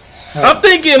 so I'm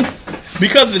thinking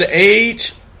because of the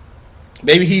age,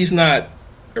 maybe he's not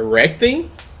erecting.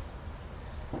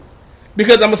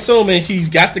 Because I'm assuming he's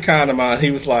got the condom on.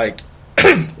 He was like,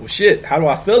 well, shit, how do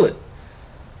I feel it?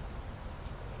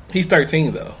 He's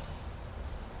 13, though.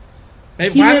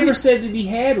 He never said that he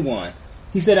had one.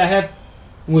 He said,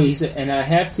 and I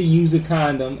have to use a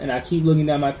condom, and I keep looking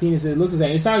down my penis, and it looks the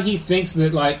same. It's not like he thinks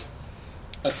that, like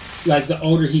the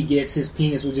older he gets, his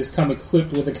penis will just come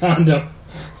equipped with a condom.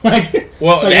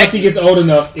 Once he gets old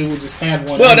enough, it will just have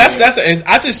one. Well,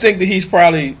 I just think that he's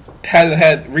probably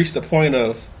hadn't reached the point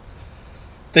of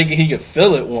thinking he could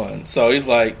feel it one. So he's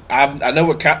like, I know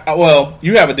what. Well,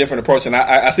 you have a different approach, and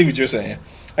I see what you're saying.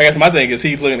 I guess my thing is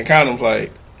he's looking at condoms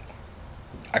like,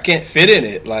 I can't fit in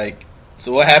it. Like,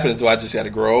 so what happens? Do I just got to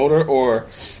grow older, or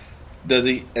has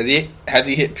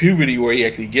he hit puberty where he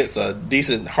actually gets a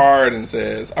decent hard and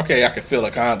says, okay, I can feel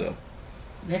a condom?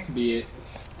 That could be it.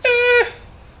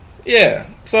 Yeah.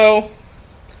 So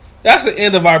that's the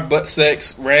end of our butt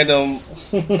sex random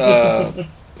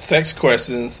sex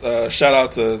questions. Shout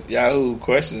out to Yahoo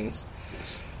Questions.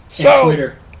 And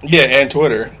Twitter. Yeah, and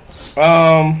Twitter.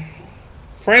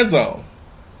 Friend zone.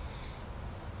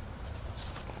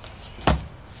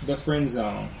 The friend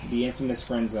zone. The infamous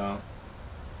friend zone.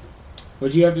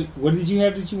 What did you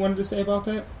have that you wanted to say about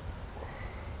that?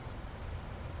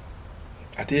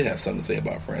 I did have something to say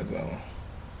about friend zone.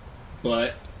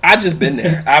 But I just been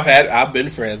there. I've been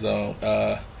friend zone.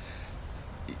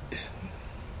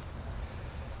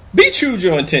 Be true to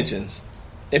your intentions.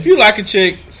 If you like a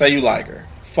chick, say you like her.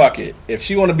 Fuck it. If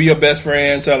she want to be your best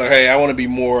friend, tell her, hey, I want to be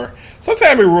more.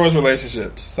 Sometimes it ruins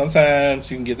relationships. Sometimes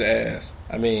you can get the ass.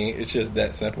 I mean, it's just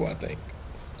that simple, I think.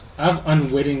 I've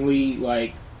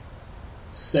unwittingly,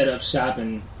 set up shop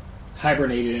and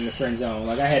hibernated in the friend zone.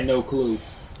 I had no clue.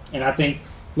 And I think,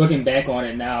 looking back on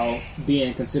it now,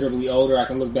 being considerably older, I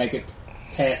can look back at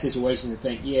past situations and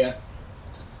think, yeah,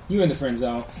 you in the friend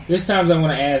zone. There's times I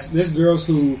want to ask, there's girls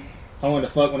who I wanted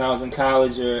to fuck when I was in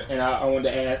college, and I wanted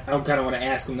to ask, I kind of want to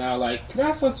ask them now, could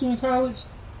I fuck you in college?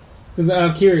 Because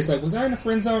I'm curious, was I in the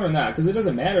friend zone or not? Because it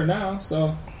doesn't matter now,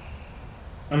 so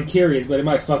I'm curious, but it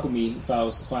might fuck with me if I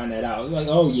was to find that out.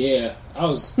 Oh yeah, I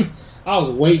was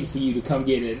waiting for you to come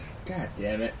get it. God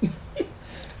damn it.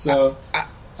 So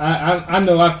I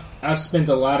know I've spent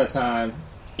a lot of time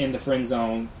in the friend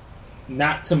zone,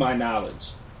 not to my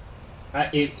knowledge.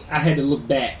 I had to look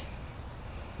back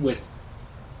with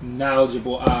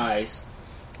knowledgeable eyes,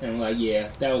 and yeah,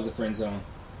 that was the friend zone.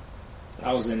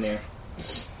 I was in there.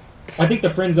 I think the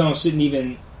friend zone shouldn't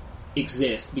even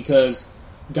exist because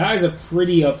guys are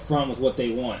pretty upfront with what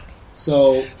they want.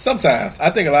 So sometimes I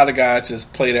think a lot of guys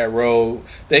just play that role.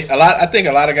 I think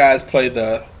a lot of guys play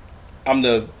the I'm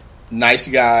the nice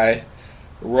guy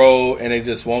role, and they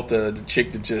just want the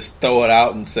chick to just throw it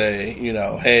out and say,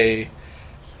 hey,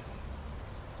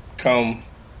 come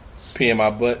pee in my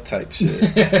butt type shit.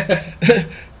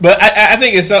 But I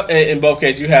think it's in both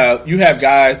cases. You have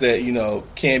guys that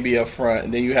can be upfront,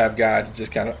 and then you have guys that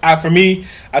just kind of. For me,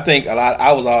 I think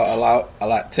I was a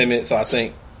lot timid, so I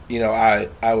think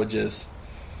I would just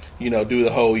do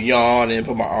the whole yawn and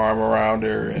put my arm around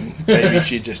her, and maybe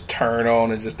she'd just turn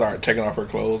on and just start taking off her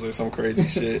clothes or some crazy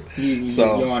shit. you so,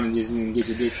 just yawn and just get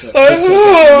your dick sucked.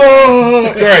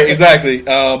 Right, exactly.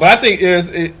 But I think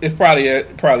it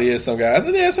probably is some guys. I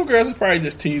think there's some girls that probably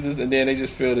just teases, and then they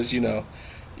just feel that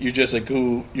you're just a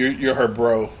goo. You're her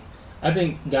bro. I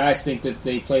think guys think that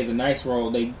they play the nice role.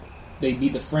 They be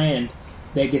the friend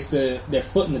that gets their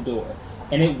foot in the door.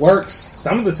 And it works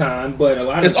some of the time, but a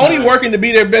lot of it's the time... It's only working to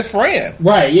be their best friend.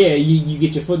 Right, yeah. You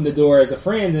get your foot in the door as a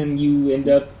friend, and you end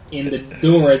up in the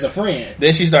door as a friend.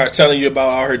 Then she starts telling you about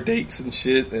all her dates and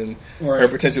shit and her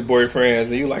potential boyfriends,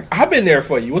 and you're like, I've been there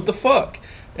for you. What the fuck?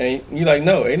 And you're like,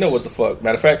 no, ain't no what the fuck.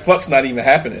 Matter of fact, fuck's not even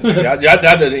happening. Y'all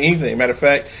did anything. Matter of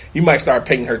fact, you might start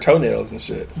painting her toenails and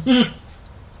shit.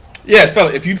 Yeah,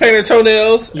 fella, if you paint her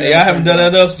toenails and y'all haven't done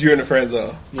that enough, you're in the friend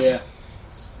zone. Yeah.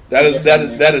 That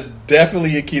is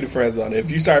definitely a key to friend zone. If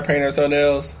you start painting her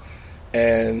toenails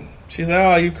and she's like,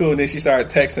 oh, you cool, and then she started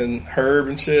texting Herb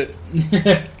and shit,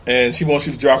 and she wants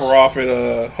you to drop her off at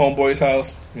homeboy's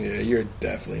house, yeah, you're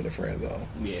definitely in the friend zone.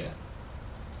 Yeah.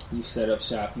 You set up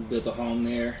shop, you built a home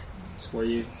there. It's where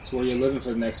you're living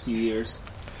for the next few years.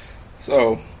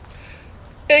 So,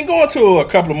 and going to a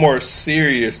couple of more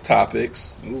serious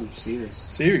topics. Ooh, serious.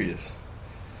 Serious.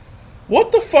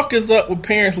 What the fuck is up with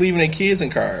parents leaving their kids in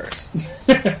cars?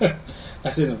 I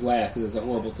shouldn't have laughed because it's a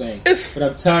horrible thing. But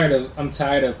I'm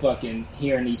tired of fucking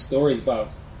hearing these stories about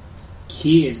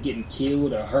kids getting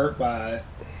killed or hurt by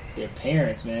their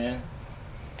parents, man.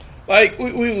 Like,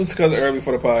 we discussed earlier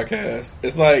for the podcast.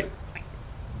 It's like,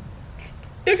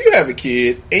 if you have a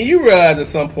kid and you realize at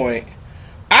some point,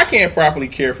 I can't properly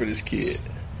care for this kid.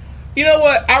 You know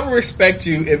what? I would respect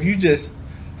you if you just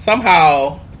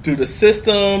somehow, through the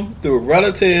system, through a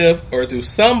relative, or through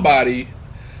somebody,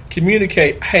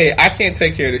 communicate, hey, I can't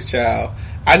take care of this child.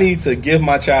 I need to give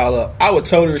my child up. I would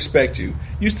totally respect you.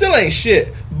 You still ain't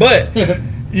shit, but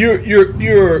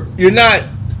you're not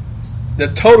the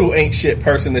total ain't shit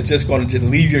person that's just going to just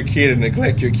leave your kid and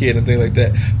neglect your kid and things like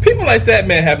that. People like that,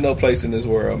 man, have no place in this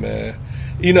world, man.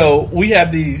 You know, we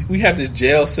have this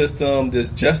jail system, this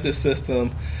justice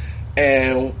system,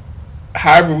 and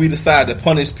however we decide to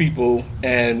punish people,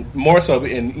 and more so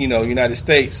in United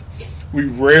States, we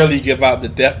rarely give out the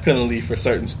death penalty for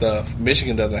certain stuff.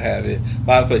 Michigan doesn't have it. A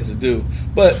lot of places do.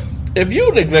 But if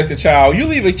you neglect a child, you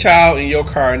leave a child in your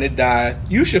car and it died,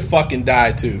 you should fucking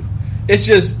die too. It's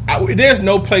just, there's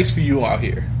no place for you out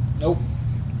here. Nope.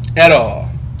 At all.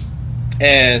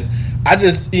 And I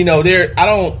just, I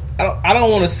don't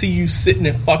want to see you sitting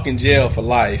in fucking jail for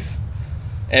life.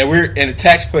 And the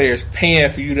taxpayers paying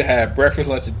for you to have breakfast,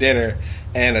 lunch, and dinner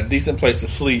and a decent place to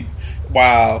sleep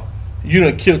while you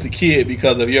done killed the kid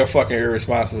because of your fucking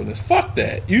irresponsibleness. Fuck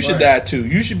that. You should die too.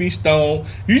 You should be stoned.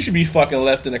 You should be fucking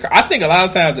left in the car. I think a lot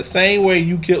of times the same way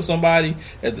you killed somebody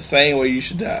is the same way you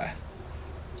should die.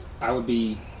 I would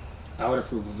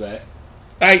approve of that.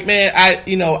 Like, man,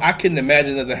 I couldn't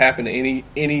imagine that to happen to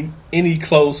any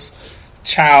close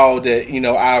child that,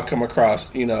 I'll come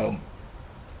across. You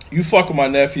fuck with my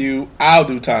nephew, I'll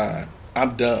do time.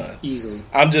 I'm done. Easily.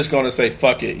 I'm just going to say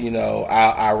fuck it.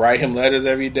 I write him letters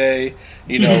every day,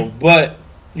 but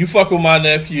you fuck with my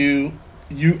nephew,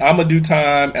 I'm going to do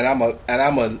time, and I'm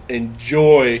going to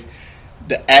enjoy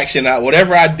the action out,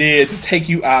 whatever I did to take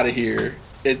you out of here.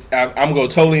 I'm going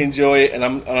to totally enjoy it, and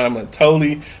I'm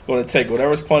totally going to take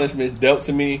whatever's punishment is dealt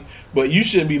to me, but you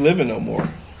shouldn't be living no more.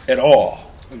 At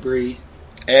all. Agreed.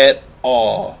 At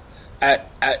all.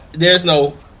 There's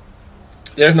no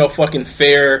fucking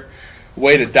fair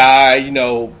way to die.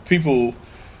 People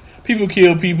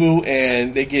kill people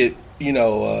and they get,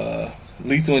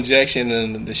 lethal injection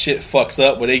and the shit fucks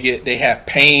up where they have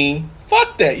pain.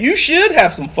 Fuck that. You should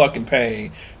have some fucking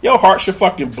pain. Your heart should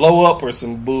fucking blow up or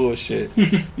some bullshit.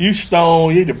 You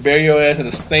stoned, you need to bury your ass in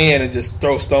a stand and just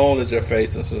throw stones at your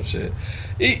face and some shit.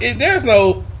 There's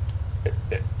no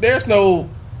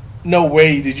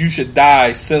way that you should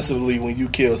die sensibly when you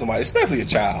kill somebody, especially a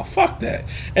child. Fuck that.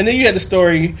 And then you had the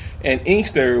story in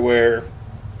Inkster where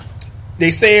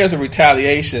they say there's a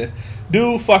retaliation.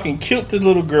 Dude fucking killed the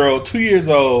little girl, 2 years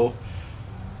old,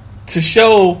 to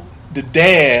show the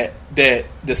dad that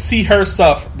to see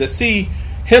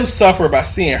him suffer by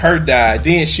seeing her die,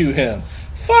 then shoot him.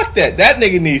 Fuck that. That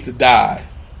nigga needs to die.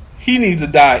 He needs to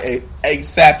die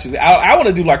ASAP. I want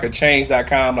to do like a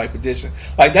change.com like petition.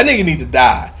 Like, that nigga needs to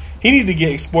die. He needs to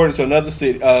get exported to another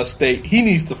state. He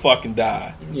needs to fucking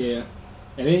die. Yeah.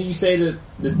 And then you say that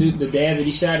the dad that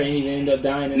he shot ain't even end up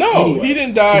dying. No, anyway. He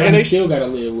didn't die. So and they still got to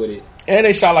live with it. And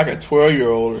they shot like a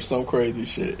 12-year-old or some crazy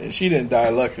shit. And she didn't die,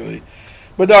 luckily.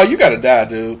 But, dog, you got to die,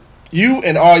 dude. You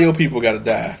and all your people got to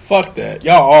die. Fuck that.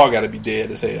 Y'all all got to be dead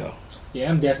as hell. Yeah,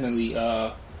 I'm definitely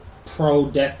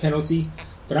pro-death penalty.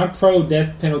 But I'm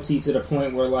pro-death penalty to the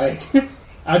point where, like,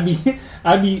 I'd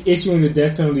be issuing the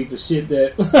death penalty for shit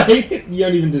that, like, you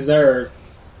don't even deserve.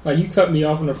 Like, you cut me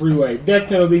off on the freeway. Death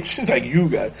penalty. It's like you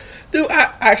got... Dude,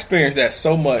 I experienced that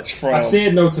so much from... I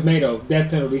said no tomato.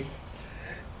 Death penalty.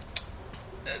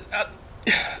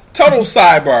 Total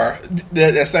sidebar.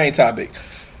 That same topic.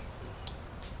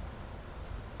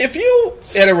 If you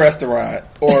at a restaurant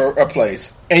or a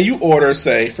place and you order,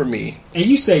 say, for me... And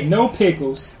you say no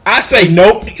pickles. I say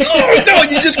no... Oh, no,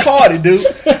 you just called it, dude.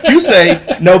 You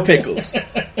say no pickles.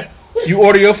 You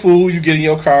order your food, you get in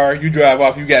your car, you drive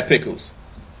off, you got pickles.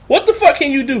 What the fuck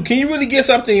can you do? Can you really get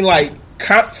something like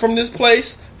comp from this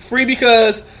place free?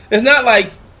 Because it's not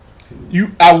like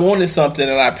I wanted something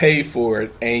and I paid for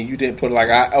it and you didn't put, like,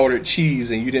 I ordered cheese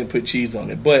and you didn't put cheese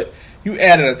on it, but you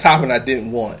added a topping I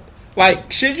didn't want.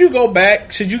 Like, should you go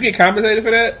back? Should you get compensated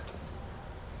for that?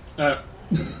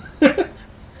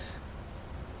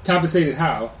 Compensated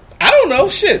how? I don't know.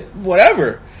 Shit,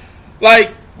 whatever.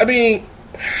 Like, I mean,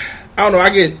 I don't know. I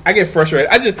get frustrated.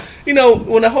 I just,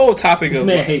 when the whole topic this of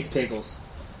man hates pickles.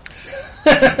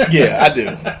 Yeah, I do.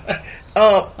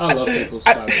 I love pickles.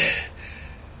 By the way.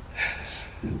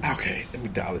 Okay, let me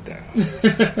dial it down.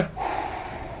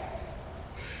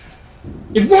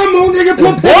 If one more nigga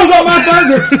put pickles on my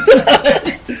burger.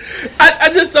 I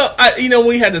just don't.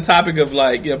 We had the topic of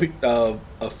like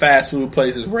fast food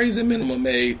places raising minimum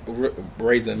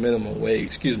wage.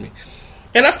 Excuse me.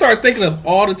 And I started thinking of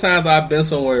all the times I've been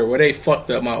somewhere where they fucked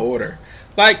up my order.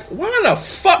 Like, why the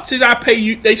fuck should I pay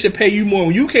you? They should pay you more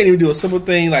when you can't even do a simple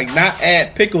thing like not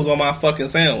add pickles on my fucking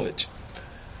sandwich.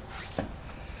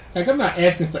 Like, I'm not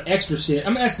asking for extra shit.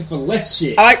 I'm asking for less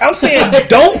shit. I'm saying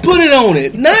don't put it on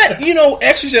it. Not,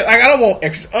 extra shit. Like, I don't want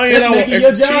extra onion. That's making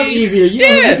your job easier. You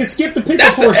can skip the pickle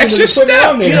portion when you put it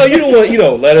on there. You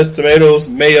don't want, lettuce, tomatoes,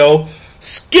 mayo,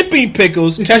 skipping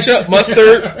pickles, ketchup,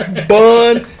 mustard,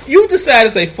 bun. You decide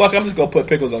to say, fuck, I'm just going to put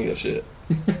pickles on your shit.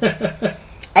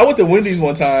 I went to Wendy's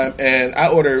one time, and I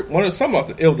ordered it was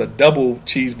a double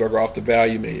cheeseburger off the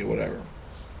value menu or whatever.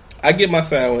 I get my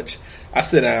sandwich, I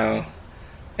sit down,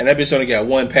 and that bitch only got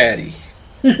one patty.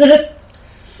 So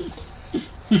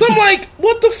I'm like,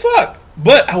 what the fuck?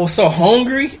 But I was so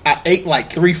hungry, I ate like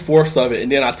 3/4 of it, and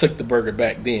then I took the burger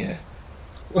back then.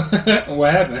 What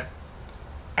happened?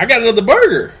 I got another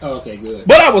burger. Oh, okay, good.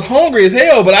 But I was hungry as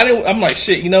hell, but I'm like,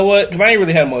 shit, you know what? Because I ain't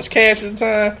really had much cash at the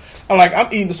time. I'm like, I'm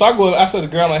eating. So I go, I said to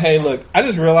the girl, I'm like, hey, look, I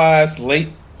just realized late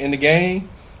in the game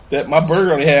that my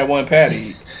burger only had one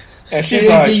patty. And she's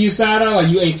like, give you side out like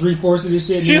you ate 3/4 of this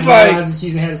shit. And she's like, and she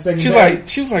didn't have a second.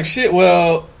 She was like, shit.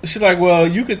 Well, she's like, well,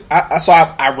 you could. So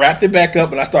I wrapped it back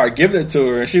up and I started giving it to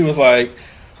her, and she was like,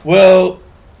 well,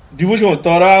 do what you want to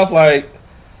throw it out? I was like,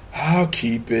 I'll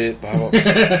keep it.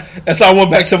 And so I went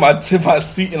back to my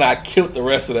seat and I killed the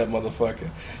rest of that motherfucker,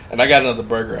 and I got another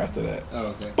burger after that. Oh,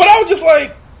 okay. But I was just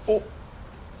like,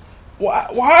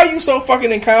 why are you so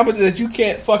fucking incompetent that you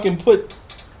can't fucking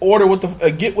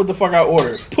get what the fuck I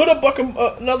ordered? Put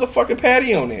another fucking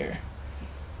patty on there.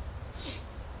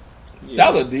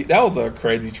 Yeah. That was a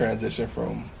crazy transition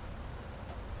from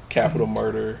capital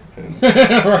murder and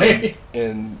right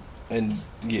and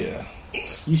yeah.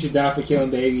 You should die for killing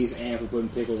babies and for putting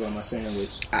pickles on my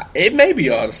sandwich. It may be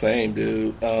all the same,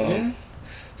 dude.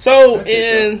 So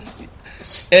in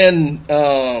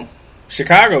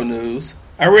Chicago news,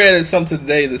 I read something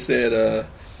today that said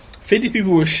 50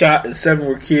 people were shot and 7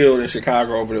 were killed in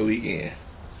Chicago over the weekend.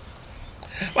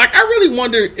 Like, I really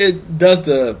wonder, does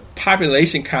the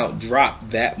population count drop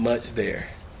that much there?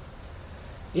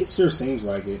 It sure seems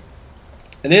like it.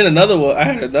 And then another one,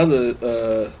 I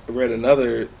read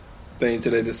another thing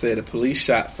today that said the police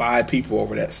shot 5 people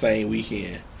over that same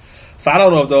weekend. So I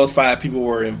don't know if those 5 people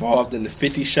were involved in the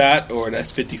 50 shot, or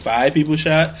that's 55 people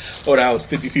shot, or that was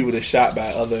 50 people that shot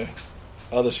by other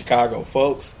Chicago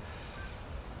folks.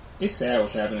 It's sad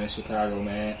what's happening in Chicago,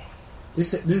 man.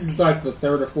 This is like the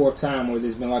 3rd or 4th time where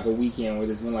there's been like a weekend where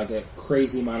there's been like a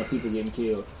crazy amount of people getting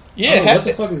killed. Yeah, what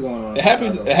the fuck is going on? It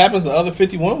happens the other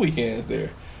 51 weekends there.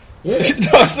 Yeah,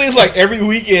 it seems like every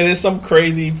weekend is some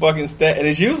crazy fucking stat, and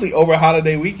it's usually over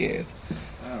holiday weekends.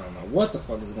 I don't know what the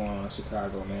fuck is going on in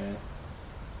Chicago, man.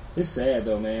 It's sad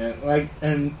though, man. Like,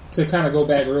 and to kind of go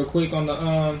back real quick on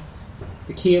the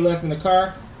kid left in the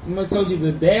car. Remember I told you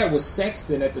the dad was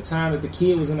sexting at the time that the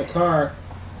kid was in the car,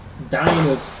 dying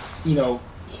of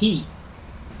heat.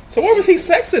 So where was he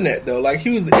sexting at though? Like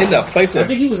he was in a place. I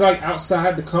think he was like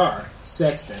outside the car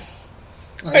sexting.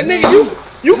 Like, hey,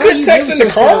 nigga, you couldn't text in the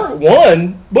car,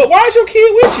 but why is your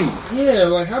kid with you? Yeah,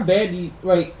 like how bad do you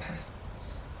like?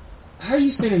 How are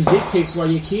you sending dick pics while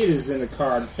your kid is in the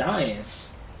car dying?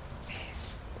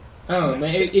 I don't know,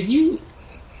 man. If you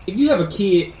have a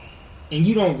kid and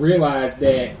you don't realize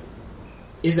that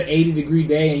it's an 80-degree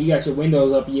day and you got your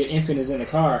windows up and your infant is in the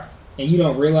car and you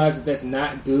don't realize that that's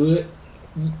not good,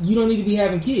 you don't need to be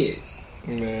having kids.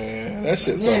 Man, that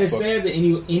shit's Man, it's sad that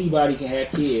anybody can have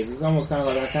kids. It's almost kind of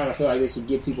like I kind of feel like they should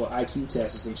give people IQ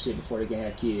tests or some shit before they can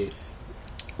have kids.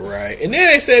 Right. And then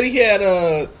they said he had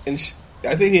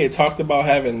I think he had talked about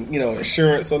having,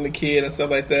 insurance on the kid and stuff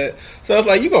like that. So it's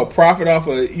like you gonna profit off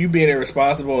of you being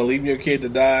irresponsible and leaving your kid to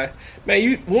die. Man,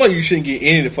 you shouldn't get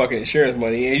any of the fucking insurance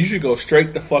money, and you should go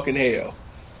straight to fucking hell,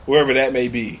 wherever that may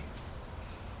be.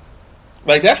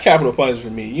 Like, that's capital punishment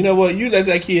for me. You know what? You let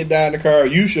that kid die in the car,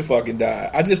 you should fucking die.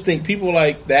 I just think people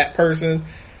like that person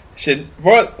should,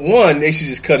 they should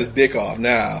just cut his dick off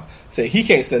now. Say he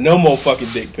can't send no more fucking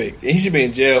dick pics. And he should be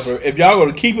in jail for, if y'all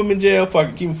gonna keep him in jail,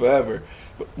 fucking keep him forever.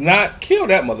 But not kill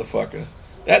that motherfucker.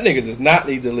 That nigga does not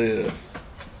need to live.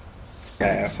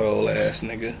 Asshole ass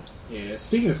nigga. Yeah,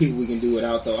 speaking of people we can do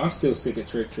without though, I'm still sick of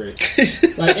Trick Trick.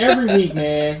 Like every week,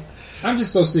 man. I'm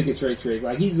just so sick of Trick Trick.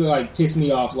 Like, he's like pissed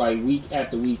me off like week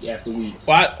after week after week.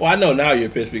 Well, I know now you're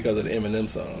pissed because of the Eminem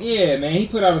song. Yeah, man. He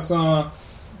put out a song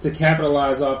to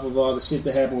capitalize off of all the shit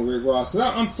that happened with Rick Ross. Because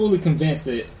I'm fully convinced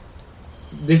that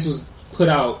this was put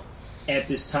out at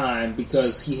this time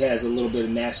because he has a little bit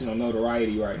of national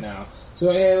notoriety right now.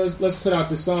 So yeah, let's put out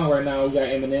this song right now. We got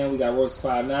Eminem, we got Royce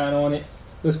 5'9" on it.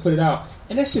 Let's put it out.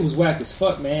 And that shit was whack as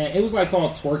fuck, man. It was like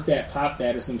called Twerk That, Pop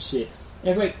That or some shit. And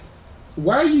it's like,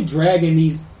 why are you dragging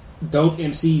these dope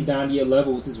MCs down to your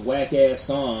level with this whack ass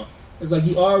song? It's like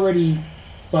you already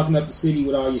fucking up the city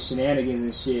with all your shenanigans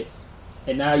and shit,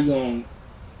 and now you gonna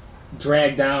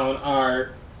drag down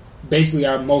our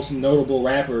most notable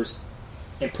rappers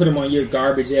and put them on your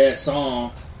garbage ass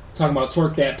song talking about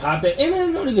Twerk That, Pop That.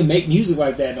 Eminem don't even make music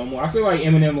like that no more. I feel like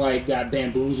Eminem like got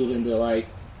bamboozled into like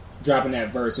dropping that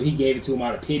verse, so he gave it to him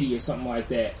out of pity or something like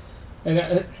that.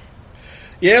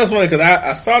 Yeah, it was funny because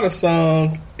I saw the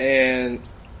song and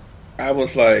I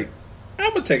was like,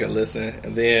 I'm gonna take a listen,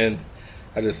 and then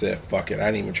I just said, "Fuck it." I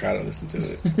didn't even try to listen to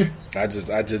it. I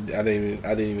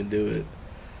didn't even do it.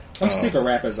 I'm sick of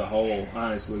rap as a whole,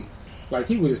 honestly. Like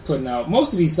people just putting out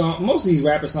most of these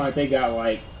rappers sound like they got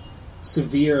like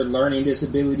severe learning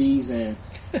disabilities and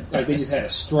like they just had a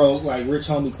stroke. Like Rich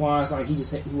Homie Quan, like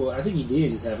I think he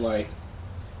did just have like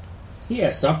he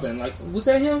had something. Like was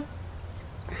that him?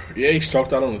 Yeah, he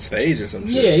stroked out on the stage or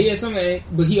something. Yeah, he had something,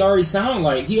 but he already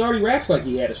raps like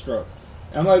he had a stroke.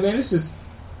 And I'm like, man, it's just.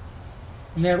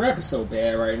 Man, rap is so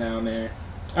bad right now, man.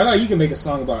 I know you can make a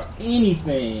song about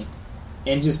anything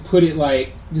and just put it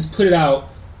out,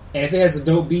 and if it has a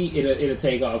dope beat, it'll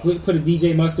take off. Put a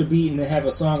DJ Mustard beat and then have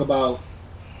a song about,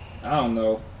 I don't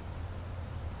know,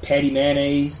 Patty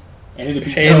Mayonnaise, and it'll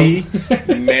be Patty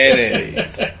dope.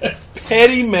 Mayonnaise.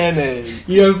 Patty Mayonnaise.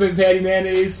 You ever put Patty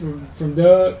Mayonnaise from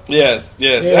Doug? Yes.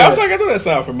 Yeah. I was like, I know that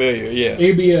sound familiar. Yeah. It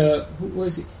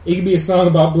could be a song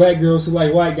about black girls who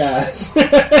like white guys.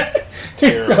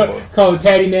 Terrible. Call it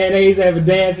Patty Mayonnaise, have a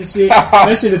dance and shit.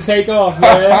 That shit'll take off,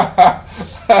 man.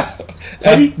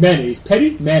 Petty Mayonnaise.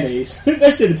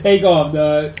 That shit'll take off,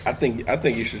 dog. I think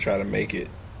you should try to make it.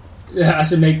 I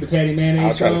should make the Patty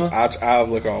Mayonnaise song. I'll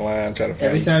look online, try to find.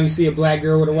 Every time you see a black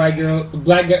girl with a white girl, a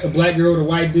black girl with a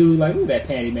white dude, like look at that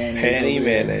Patty Mayonnaise. Patty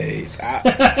Mayonnaise.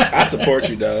 I support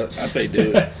you, dog. I say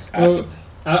do it.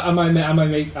 I might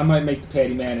make the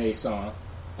Patty Mayonnaise song.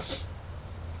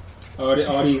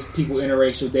 All these people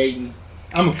interracial dating.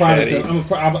 I'm a product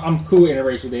of. I'm cool with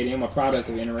interracial dating. I'm a product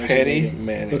of interracial dating.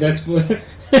 Mayonnaise. But that's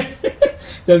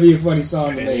that'd be a funny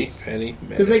song to make. Patty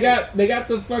Because they got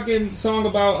the fucking song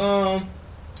about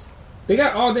they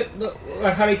got all the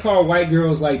like how they call white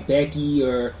girls like Becky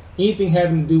or anything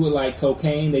having to do with like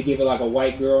cocaine. They give it like a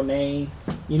white girl name,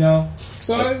 you know.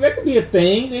 So that could be a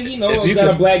thing. And, you know, you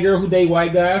got a black girl who date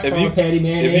white guys. Called Patty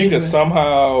Mayonnaise. If you could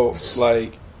somehow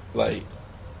like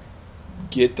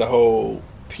get the whole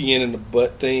peeing in the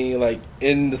butt thing like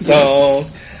in the song,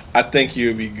 I think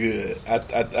you'll be good.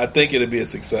 I think it'll be a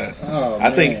success. Oh,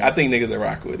 I think niggas will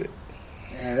rock with it.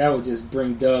 Man, that would just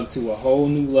bring Doug to a whole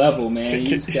new level, man. You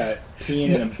just got peeing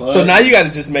in the butt. So now you got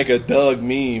to just make a Doug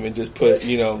meme and just put,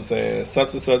 you know what I'm saying,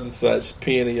 such and such and such,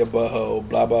 peeing in your butthole,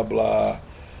 blah blah blah.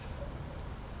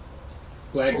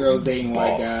 Black girls dating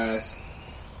white guys.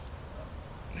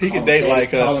 He could date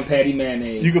like call him Patty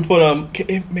Mayonnaise. You could put him.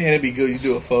 Man, it'd be good. You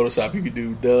do a Photoshop. You could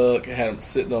do Doug and have him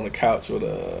sitting on the couch with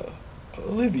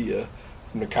Olivia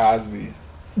from the Cosby,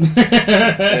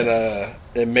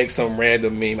 and make some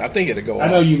random meme. I think it'll go. I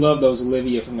know you love those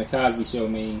Olivia from the Cosby Show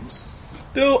memes.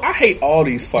 Dude, I hate all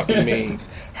these fucking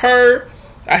memes. I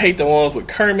hate the ones with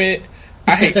Kermit.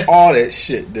 I hate all that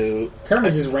shit, dude.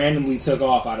 Kermit just randomly took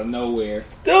off out of nowhere.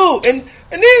 Dude, and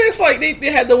then it's like they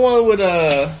had the one with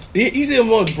you see them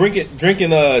ones drinking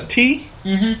tea?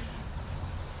 Mm-hmm.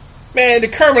 Man, the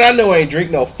Kermit I know ain't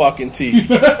drink no fucking tea.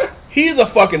 He's a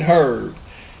fucking herb.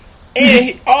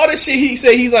 And all the shit he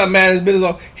said he's not mad at his business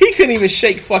on, he couldn't even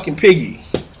shake fucking Piggy.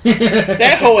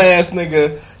 That whole ass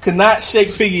nigga could not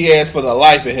shake Piggy ass for the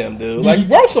life of him, dude. Like,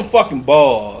 grow some fucking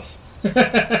balls.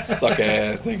 Suck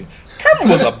ass nigga. Kermit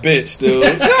was a bitch, dude.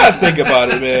 You gotta think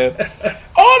about it, man.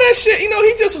 All that shit, you know,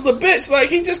 he just was a bitch. Like,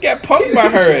 he just got punked by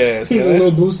her ass. He's man. A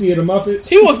little Boosie of the Muppets.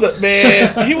 He was a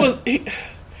man.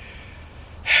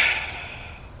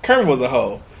 Kermit was a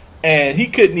hoe, and he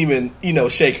couldn't even, you know,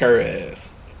 shake her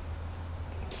ass.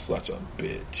 Such a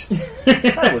bitch.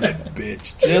 Kermit was a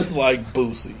bitch, just like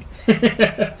Boosie.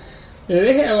 Yeah,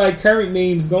 they had like Kermit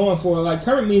memes going for like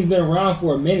Kermit memes been around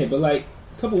for a minute, but like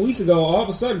a couple weeks ago, all of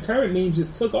a sudden Kermit memes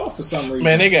just took off for some reason.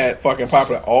 Man, they got fucking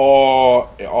popular all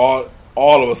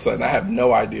of a sudden. I have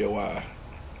no idea why.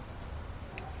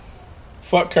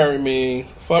 Fuck Kermit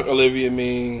memes. Fuck Olivia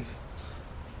memes.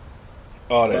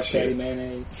 All that shit. Patty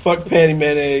Mayonnaise. Fuck Patty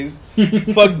Mayonnaise.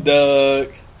 Fuck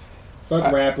Doug.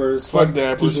 Fuck rappers. Fuck Fuck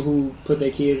rappers. people who put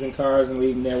their kids in cars and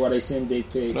leave them there while they send dick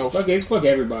pics. No. Fuck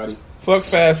everybody. Fuck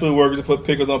fast food workers that put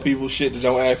pickles on people's shit that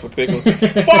don't ask for pickles.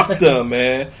 Fuck them,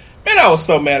 man. Man, I was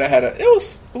so mad.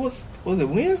 Was it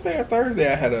Wednesday or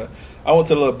Thursday? I went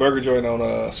to the little burger joint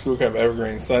on Schoolcraft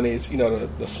Evergreen, Sonny's. You know,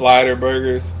 the slider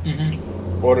burgers.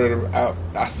 Mm-hmm. Ordered them out.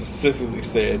 I specifically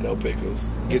said no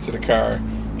pickles. Get to the car,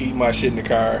 eat my shit in the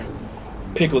car.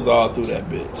 Pickles all through that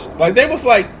bitch. Like, they was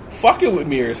like fucking with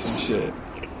me or some shit.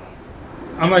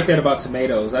 I'm like that about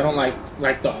tomatoes. I don't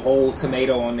like the whole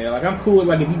tomato on there. Like, I'm cool with,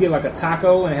 like, if you get like a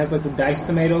taco and it has like the diced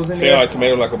tomatoes in there. So you like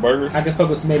tomato like a burgers? I can fuck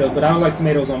with tomatoes, but I don't like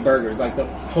tomatoes on burgers. Like the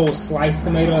whole sliced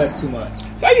tomato, that's too much.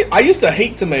 So I used to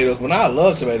hate tomatoes, but now I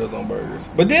love tomatoes on burgers.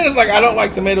 But then it's like I don't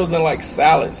like tomatoes in like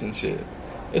salads and shit.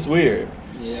 It's weird.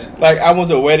 Yeah. Like, I went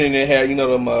to a wedding and had, you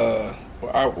know, them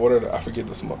I forget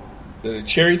the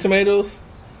cherry tomatoes.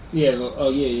 Yeah. Oh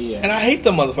yeah. And I hate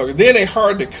them motherfuckers. Then they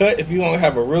hard to cut if you don't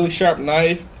have a really sharp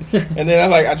knife. And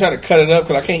then I try to cut it up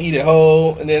because I can't eat it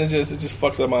whole. And then it just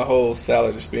fucks up my whole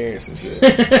salad experience and shit.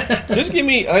 Just give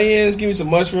me onions, give me some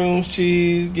mushrooms,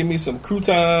 cheese, give me some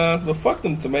croutons. But fuck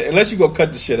them tomatoes. Unless you go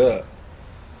cut the shit up.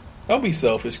 Don't be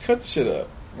selfish. Cut the shit up.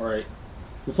 Right.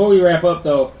 Before we wrap up,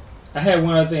 though, I had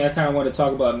one other thing I kind of wanted to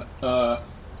talk about.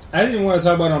 I didn't want to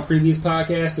talk about it on previous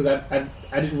podcasts because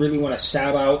I didn't really want to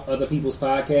shout out other people's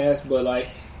podcasts, but like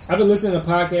I've been listening to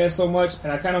podcasts so much,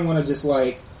 and I kind of want to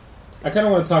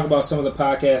talk about some of the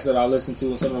podcasts that I listen to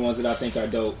and some of the ones that I think are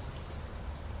dope.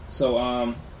 So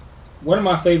one of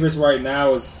my favorites right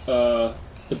now is The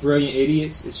Brilliant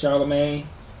Idiots. It's Charlemagne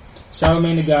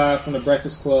the guy from The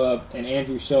Breakfast Club, and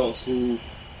Andrew Schultz, who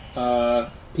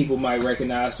people might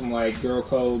recognize from like Girl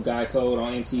Code, Guy Code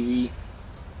on MTV.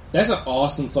 That's an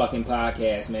awesome fucking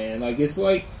podcast, man. Like, it's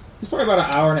probably about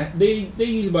an hour and a half. They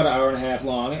use about an hour and a half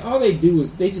long, and all they do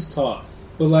is they just talk.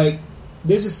 But like,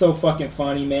 they're just so fucking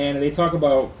funny, man. And they talk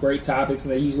about great topics,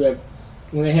 and they usually have,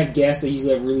 when they have guests, they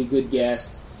usually have really good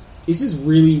guests. It's just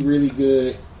really, really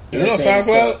good. Is it on SoundCloud?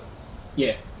 Stuff.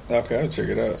 Yeah. Okay, I'll check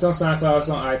it out. It's on SoundCloud. It's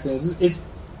on iTunes. It's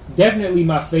definitely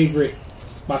my favorite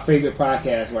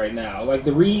podcast right now. Like,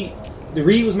 The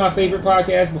Read was my favorite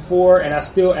podcast before, and I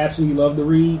still absolutely love The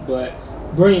Read, but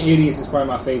Brilliant Idiots is probably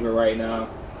my favorite right now.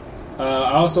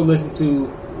 I also listen to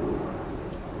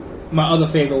my other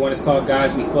favorite one. It's called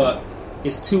Guys We Fuck.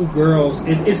 It's two girls.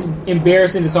 It's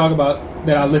embarrassing to talk about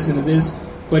that I listen to this,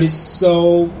 but it's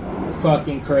so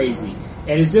fucking crazy.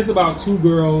 And it's just about two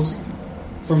girls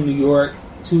from New York,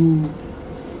 two,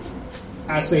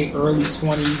 I say early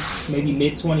 20s, maybe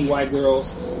mid-20 white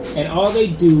girls, and all they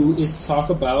do is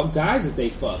talk about guys that they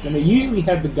fucked. And they usually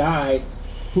have a guy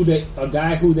who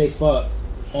they fucked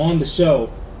on the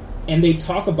show, and they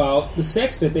talk about the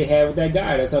sex that they had with that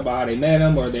guy. They talk about how they met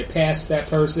him, or their past with that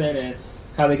person, and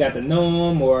how they got to know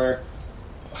him, or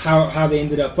how they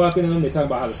ended up fucking him. They talk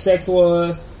about how the sex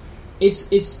was.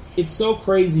 It's so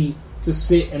crazy to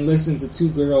sit and listen to two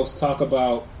girls talk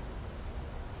about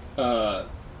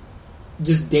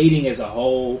just dating as a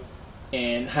whole,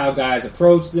 and how guys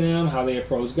approach them, how they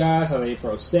approach guys, how they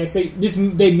approach sex.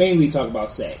 They mainly talk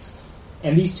about sex.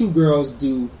 And these two girls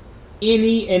do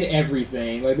any and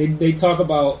everything. Like, they talk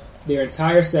about their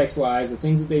entire sex lives, the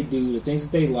things that they do, the things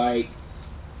that they like.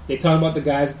 They talk about the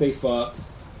guys that they fucked.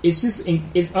 It's just,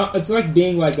 it's like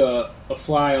being like a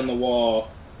fly on the wall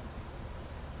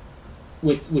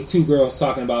with two girls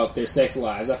talking about their sex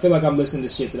lives. I feel like I'm listening to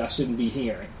shit that I shouldn't be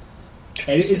hearing.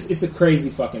 And it's a crazy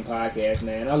fucking podcast,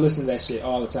 man. I listen to that shit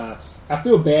all the time. I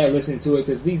feel bad listening to it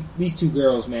because these two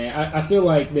girls, man, I feel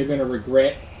like they're going to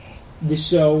regret this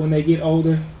show when they get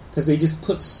older because they just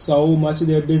put so much of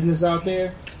their business out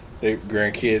there. Their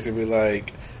grandkids will be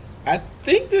like, I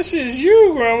think this is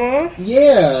you, Grandma.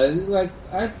 Yeah, it's like,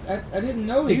 I didn't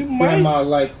know that Grandma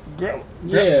like...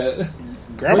 Yeah.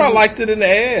 Grandma liked it in the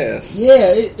ass.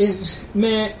 Yeah,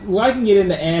 man, liking it in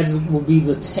the ass will be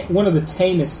one of the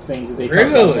tamest things that they talk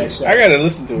about on that show. I gotta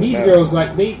listen to it. These girls,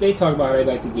 like, they talk about how they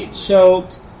like to get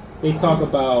choked. They talk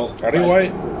about... Are they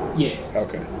white? Yeah.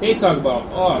 Okay. They talk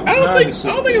about I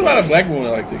don't think a lot of black women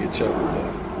like to get choked,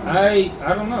 though. I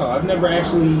don't know. I've never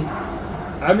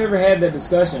had that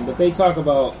discussion, but they talk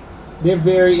about...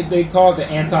 They call it the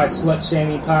anti-slut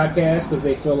shaming podcast because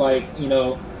they feel like, you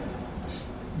know,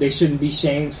 they shouldn't be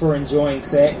shamed for enjoying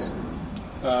sex.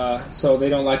 So they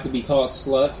don't like to be called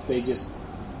sluts. They just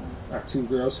are two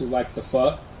girls who like to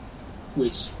fuck.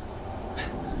 Which,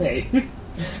 hey,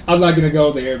 I'm not going to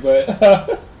go there,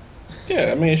 but...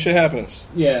 yeah, I mean, shit happens.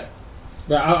 Yeah.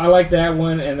 But I like that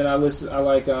one, and then I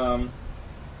like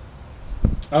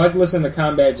listening to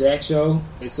Combat Jack show.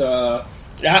 It's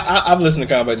I've listened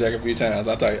to Combat Jack a few times.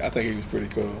 I think he was pretty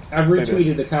cool. I've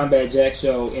retweeted the Combat Jack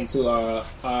show into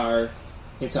our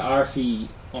feed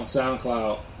on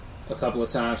SoundCloud, a couple of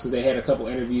times. So they had a couple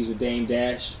interviews with Dame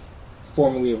Dash,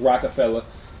 formerly of Rockefeller.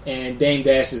 And Dame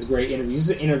Dash does great interviews.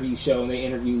 It's an interview show, and they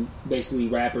interview basically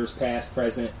rappers, past,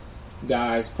 present,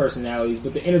 guys, personalities.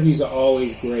 But the interviews are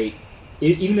always great.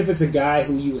 Even if it's a guy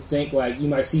who you would think, like, you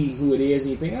might see who it is,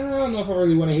 and you think, I don't know if I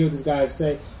really want to hear what this guy has to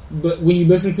say. But when you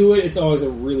listen to it, it's always a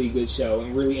really good show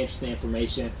and really interesting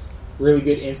information, really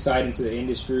good insight into the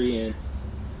industry, and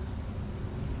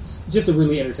it's just a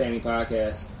really entertaining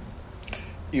podcast.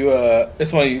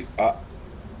 It's funny.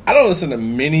 I don't listen to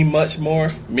Many Much More,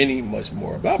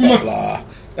 blah, blah, blah.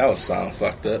 That was sound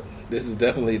fucked up. This is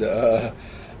definitely the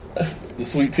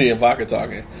sweet tea and vodka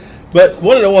talking. But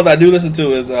one of the ones I do listen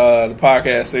to is the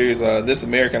podcast series, This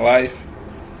American Life.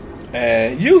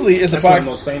 And usually it's That's a podcast. one of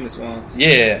the most famous ones.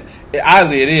 Yeah.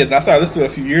 Oddly, it is. And I started listening to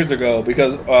it a few years ago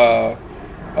because one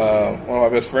of my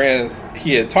best friends,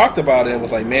 he had talked about it and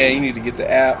was like, man, you need to get the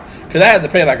app. Because I had to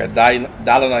pay like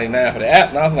 $1.99 for the app.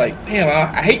 And I was like, damn,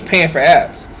 I hate paying for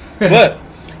apps. But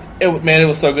it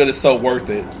was so good, it's so worth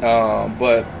it.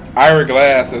 But Ira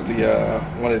Glass is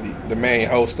one of the main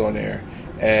hosts on there,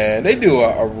 and they do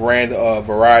a random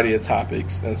variety of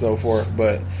topics and so forth.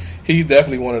 But he's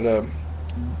definitely one of the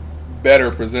better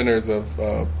presenters of,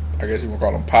 I guess you would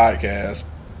call them podcasts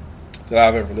that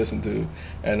I've ever listened to,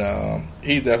 and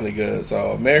he's definitely good.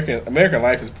 So American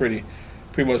Life is pretty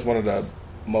much one of the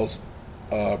most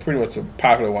pretty much a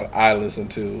popular one I listen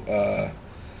to.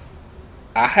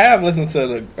 I have listened to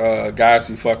the Guys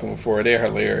Who Fucking Before. They're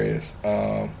hilarious.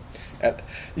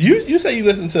 You say you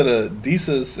listen to the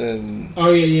Desus and...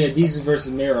 Oh, yeah, Desus versus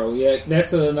Mero. Yeah,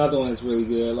 that's another one that's really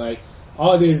good. Like,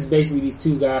 all it is basically these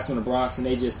two guys from the Bronx, and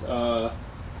they just...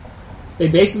 they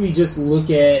basically just look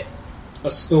at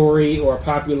a story or a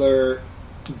popular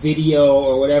video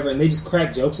or whatever, and they just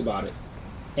crack jokes about it.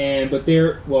 But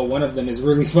one of them is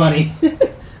really funny.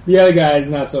 The other guy is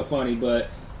not so funny, but...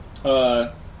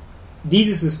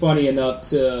 Desus is funny enough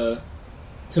to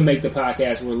make the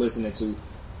podcast we're listening to.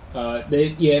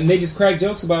 And they just crack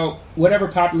jokes about whatever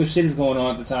popular shit is going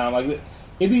on at the time. Like,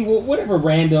 it'd be whatever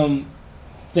random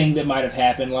thing that might have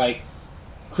happened, like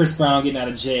Chris Brown getting out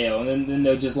of jail, and then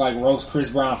they'll just like roast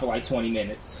Chris Brown for like 20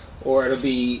 minutes. Or it'll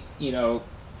be,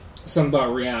 something about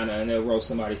Rihanna, and they'll roast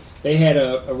somebody. They had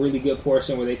a really good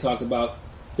portion where they talked about,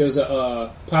 there was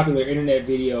a popular internet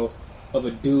video of a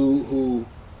dude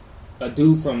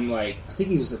from, like, I think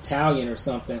he was Italian or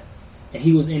something, and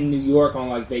he was in New York on,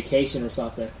 like, vacation or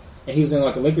something, and he was in,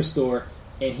 like, a liquor store,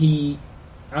 and he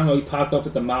popped off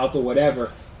at the mouth or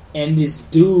whatever, and this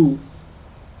dude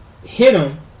hit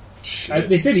him.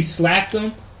 They said he slapped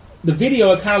him. The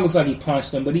video, it kind of looks like he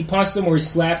punched him, but he punched him or he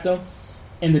slapped him,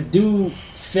 and the dude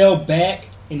fell back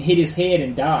and hit his head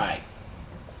and died.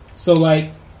 So,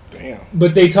 like... Damn.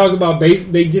 But they talked about...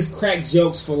 They just cracked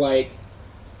jokes for, like,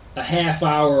 a half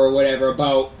hour or whatever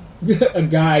about a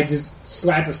guy just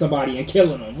slapping somebody and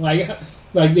killing him. Like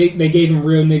they gave him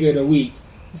Real Nigga of the Week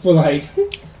for like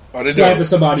slapping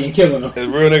somebody and killing them. Is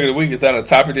Real Nigga of the Week, is that a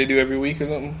topic they do every week or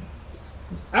something?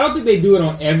 I don't think they do it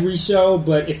on every show,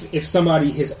 but if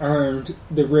somebody has earned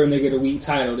the Real Nigga of the Week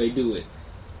title, they do it.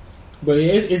 But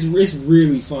it's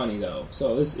really funny though,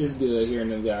 so it's good hearing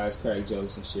them guys crack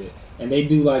jokes and shit. And they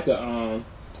do like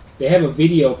they have a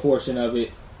video portion of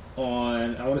it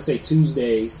on, I want to say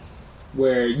Tuesdays,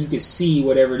 where you can see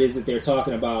whatever it is that they're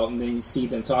talking about, and then you see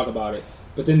them talk about it.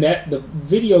 But then the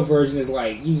video version is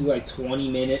like usually like 20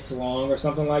 minutes long or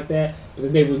something like that. But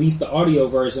then they release the audio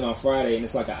version on Friday, and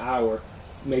it's like an hour,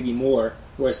 maybe more,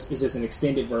 where it's just an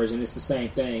extended version. It's the same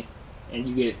thing, and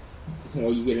you get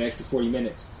an extra 40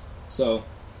 minutes. So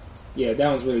yeah, that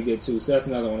one's really good too. So that's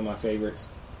another one of my favorites.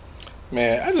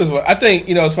 Man, I think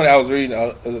it's funny. I was reading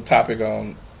a topic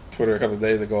on Twitter a couple of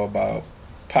days ago about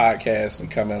podcasts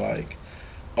becoming like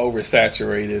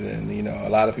oversaturated, and a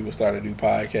lot of people started to do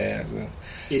podcasts. And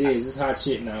it's hot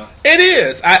shit now. It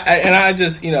is. I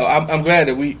just I'm glad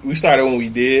that we started when we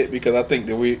did, because I think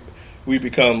that we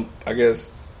become, I guess,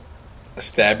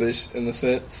 established in a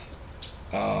sense,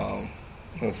 and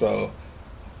so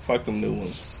fuck them new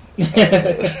ones.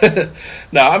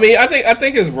 No, I mean I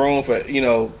think there's room for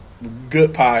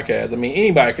good podcasts. I mean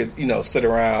anybody could sit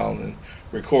around and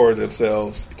record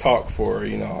themselves, talk for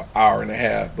an hour and a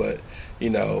half, but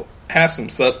have some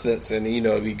substance and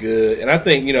be good. And I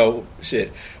think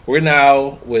we're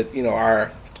now with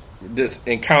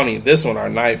counting this one, our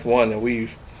ninth one,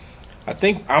 and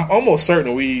I'm almost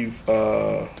certain we've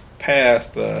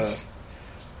passed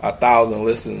 1,000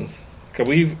 listens, because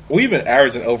we've been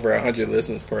averaging over 100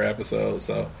 listens per episode.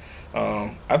 So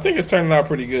I think it's turning out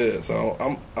pretty good.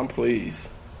 So I'm pleased.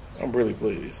 I'm really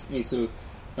pleased. Me too.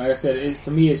 Like I said,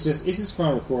 for me, it's just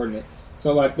fun recording it.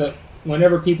 So like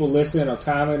whenever people listen or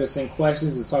comment or send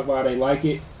questions and talk about how they like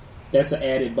it, that's an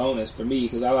added bonus for me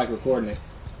because I like recording it.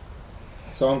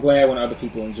 So I'm glad when other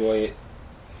people enjoy it.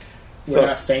 We're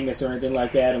not famous or anything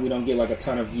like that, and we don't get like a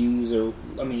ton of views or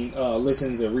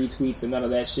listens or retweets or none of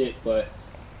that shit. But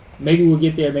maybe we'll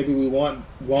get there. Maybe we won't.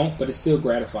 But it's still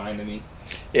gratifying to me.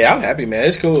 Yeah, I'm happy, man.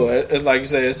 It's cool. It's like you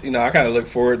said. It's, I kind of look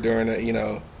forward during the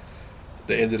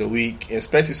end of the week, and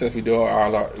especially since we do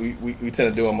we tend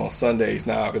to do them on Sundays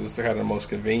now because it's kind of the most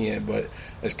convenient. But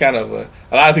it's kind of a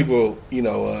lot of people,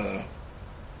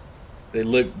 they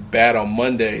look bad on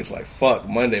Mondays, like fuck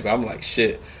Monday. But I'm like,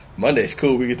 shit, Monday's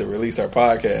cool. We get to release our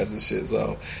podcast and shit.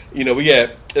 So we got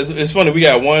it's funny. We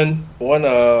got one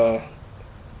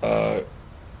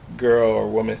girl or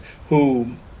woman who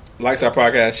likes our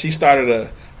podcast. She started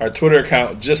her Twitter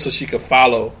account just so she could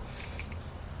follow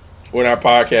when our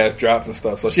podcast drops and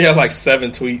stuff. So she has like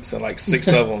 7 tweets and like 6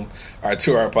 of them are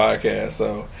to our podcast.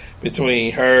 So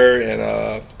between her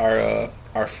and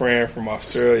our friend from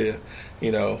Australia,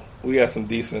 we got some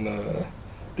decent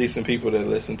people that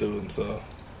listen to them. So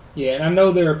yeah, and I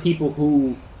know there are people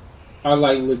who are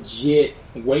like legit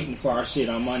waiting for our shit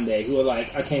on Monday, who are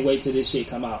like, I can't wait till this shit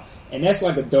come out, and that's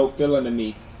like a dope feeling to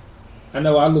me. I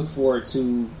know I look forward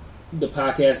to the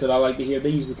podcast that I like to hear.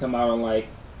 They usually come out on like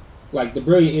the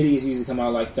Brilliant Idiots usually come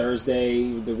out like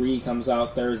Thursday. The Read comes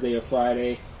out Thursday or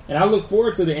Friday. And I look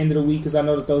forward to the end of the week because I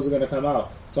know that those are going to come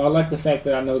out. So I like the fact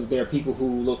that I know that there are people who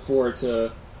look forward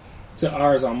to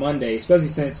ours on Monday, especially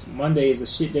since Monday is a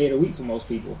shit day of the week for most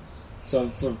people. So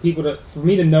for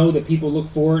me to know that people look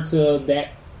forward to that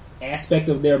aspect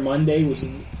of their Monday, which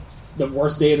is the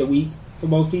worst day of the week for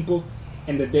most people,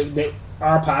 and that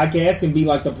our podcast can be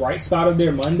like the bright spot of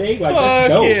their Monday, like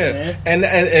that's dope, man.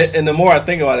 And the more I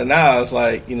think about it now, it's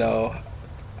like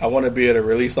I want to be able to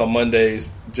release on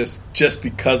Mondays just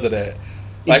because of that.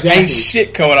 Like ain't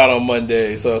shit coming out on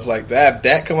Mondays, so it's like to have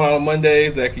that coming out on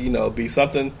Mondays that could be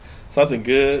something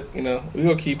good. We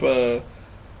gonna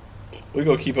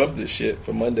keep up this shit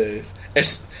for Mondays.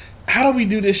 How do we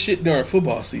do this shit during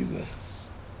football season?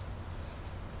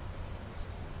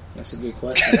 That's a good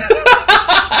question.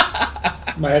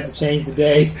 Might have to change the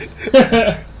day.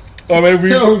 We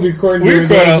recording during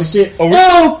games and shit.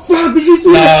 Oh, fuck! Did you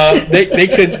see that?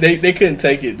 They couldn't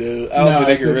take it, dude. I don't think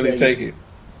they could really take it.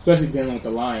 Especially dealing with the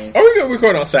Lions. Or we could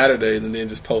record on Saturdays and then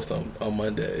just post on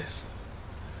Mondays.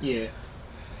 Yeah.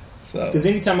 So because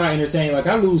anytime I entertain, like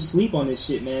I lose sleep on this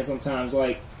shit, man. Sometimes,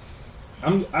 like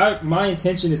my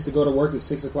intention is to go to work at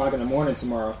 6:00 in the morning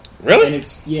tomorrow. Really? And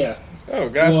it's Oh,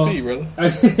 Godspeed, brother.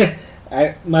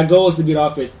 My goal is to get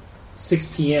off at 6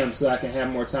 p.m. so I can have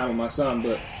more time with my son.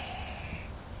 But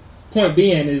point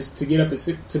being is to get up at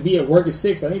 6, to be at work at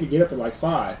 6. I need to get up at like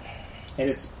 5, and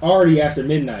it's already after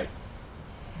midnight.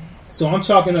 So I'm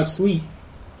chalking up sleep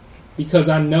because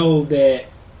I know that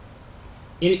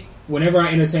whenever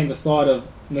I entertain the thought of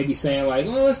maybe saying like,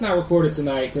 "Well, let's not record it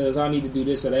tonight because I need to do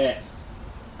this or that,"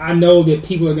 I know that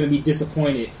people are going to be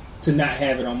disappointed to not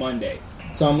have it on Monday.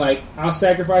 So I'm like, I'll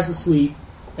sacrifice the sleep,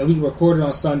 and we can record it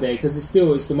on Sunday because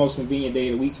it's the most convenient day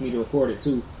of the week for me to record it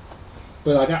too.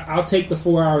 But like, I'll take the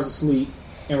 4 hours of sleep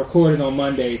and record it on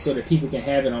Monday so that people can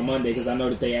have it on Monday because I know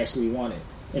that they actually want it,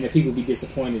 and that people will be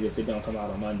disappointed if it don't come out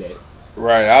on Monday.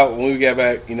 Right. When we got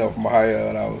back, from Ohio,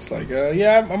 and I was like,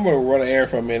 I'm going to run an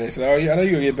errand for a minute. She said, I know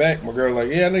you're going to get back. My girl was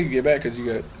like, yeah, I know you get back because you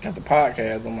got the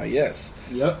podcast. I'm like, yes.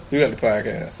 Yep. You got the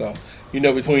podcast. So,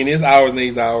 between these hours and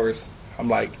these hours, I'm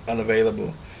like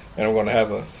unavailable. And I'm going to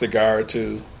have a cigar or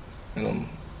two, and I'm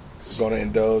going to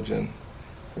indulge in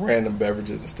random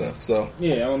beverages and stuff. So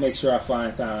yeah, I'm going to make sure I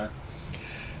find time.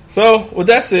 So, with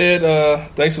that said,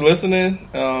 thanks for listening.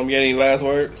 You got any last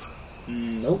words?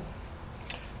 Nope.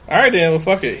 All right, then. Well,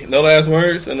 fuck it. No last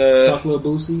words. And fuck Lil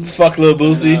Boosie. Fuck Lil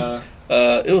Boosie.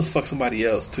 It was fuck somebody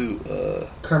else, too.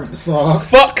 Kermit the Frog.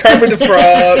 Fuck Kermit the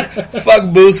Frog. Fuck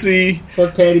Boosie.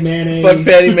 Fuck Patty Mayonnaise. Fuck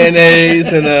Patty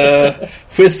Mayonnaise. And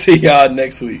we'll see y'all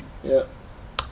next week.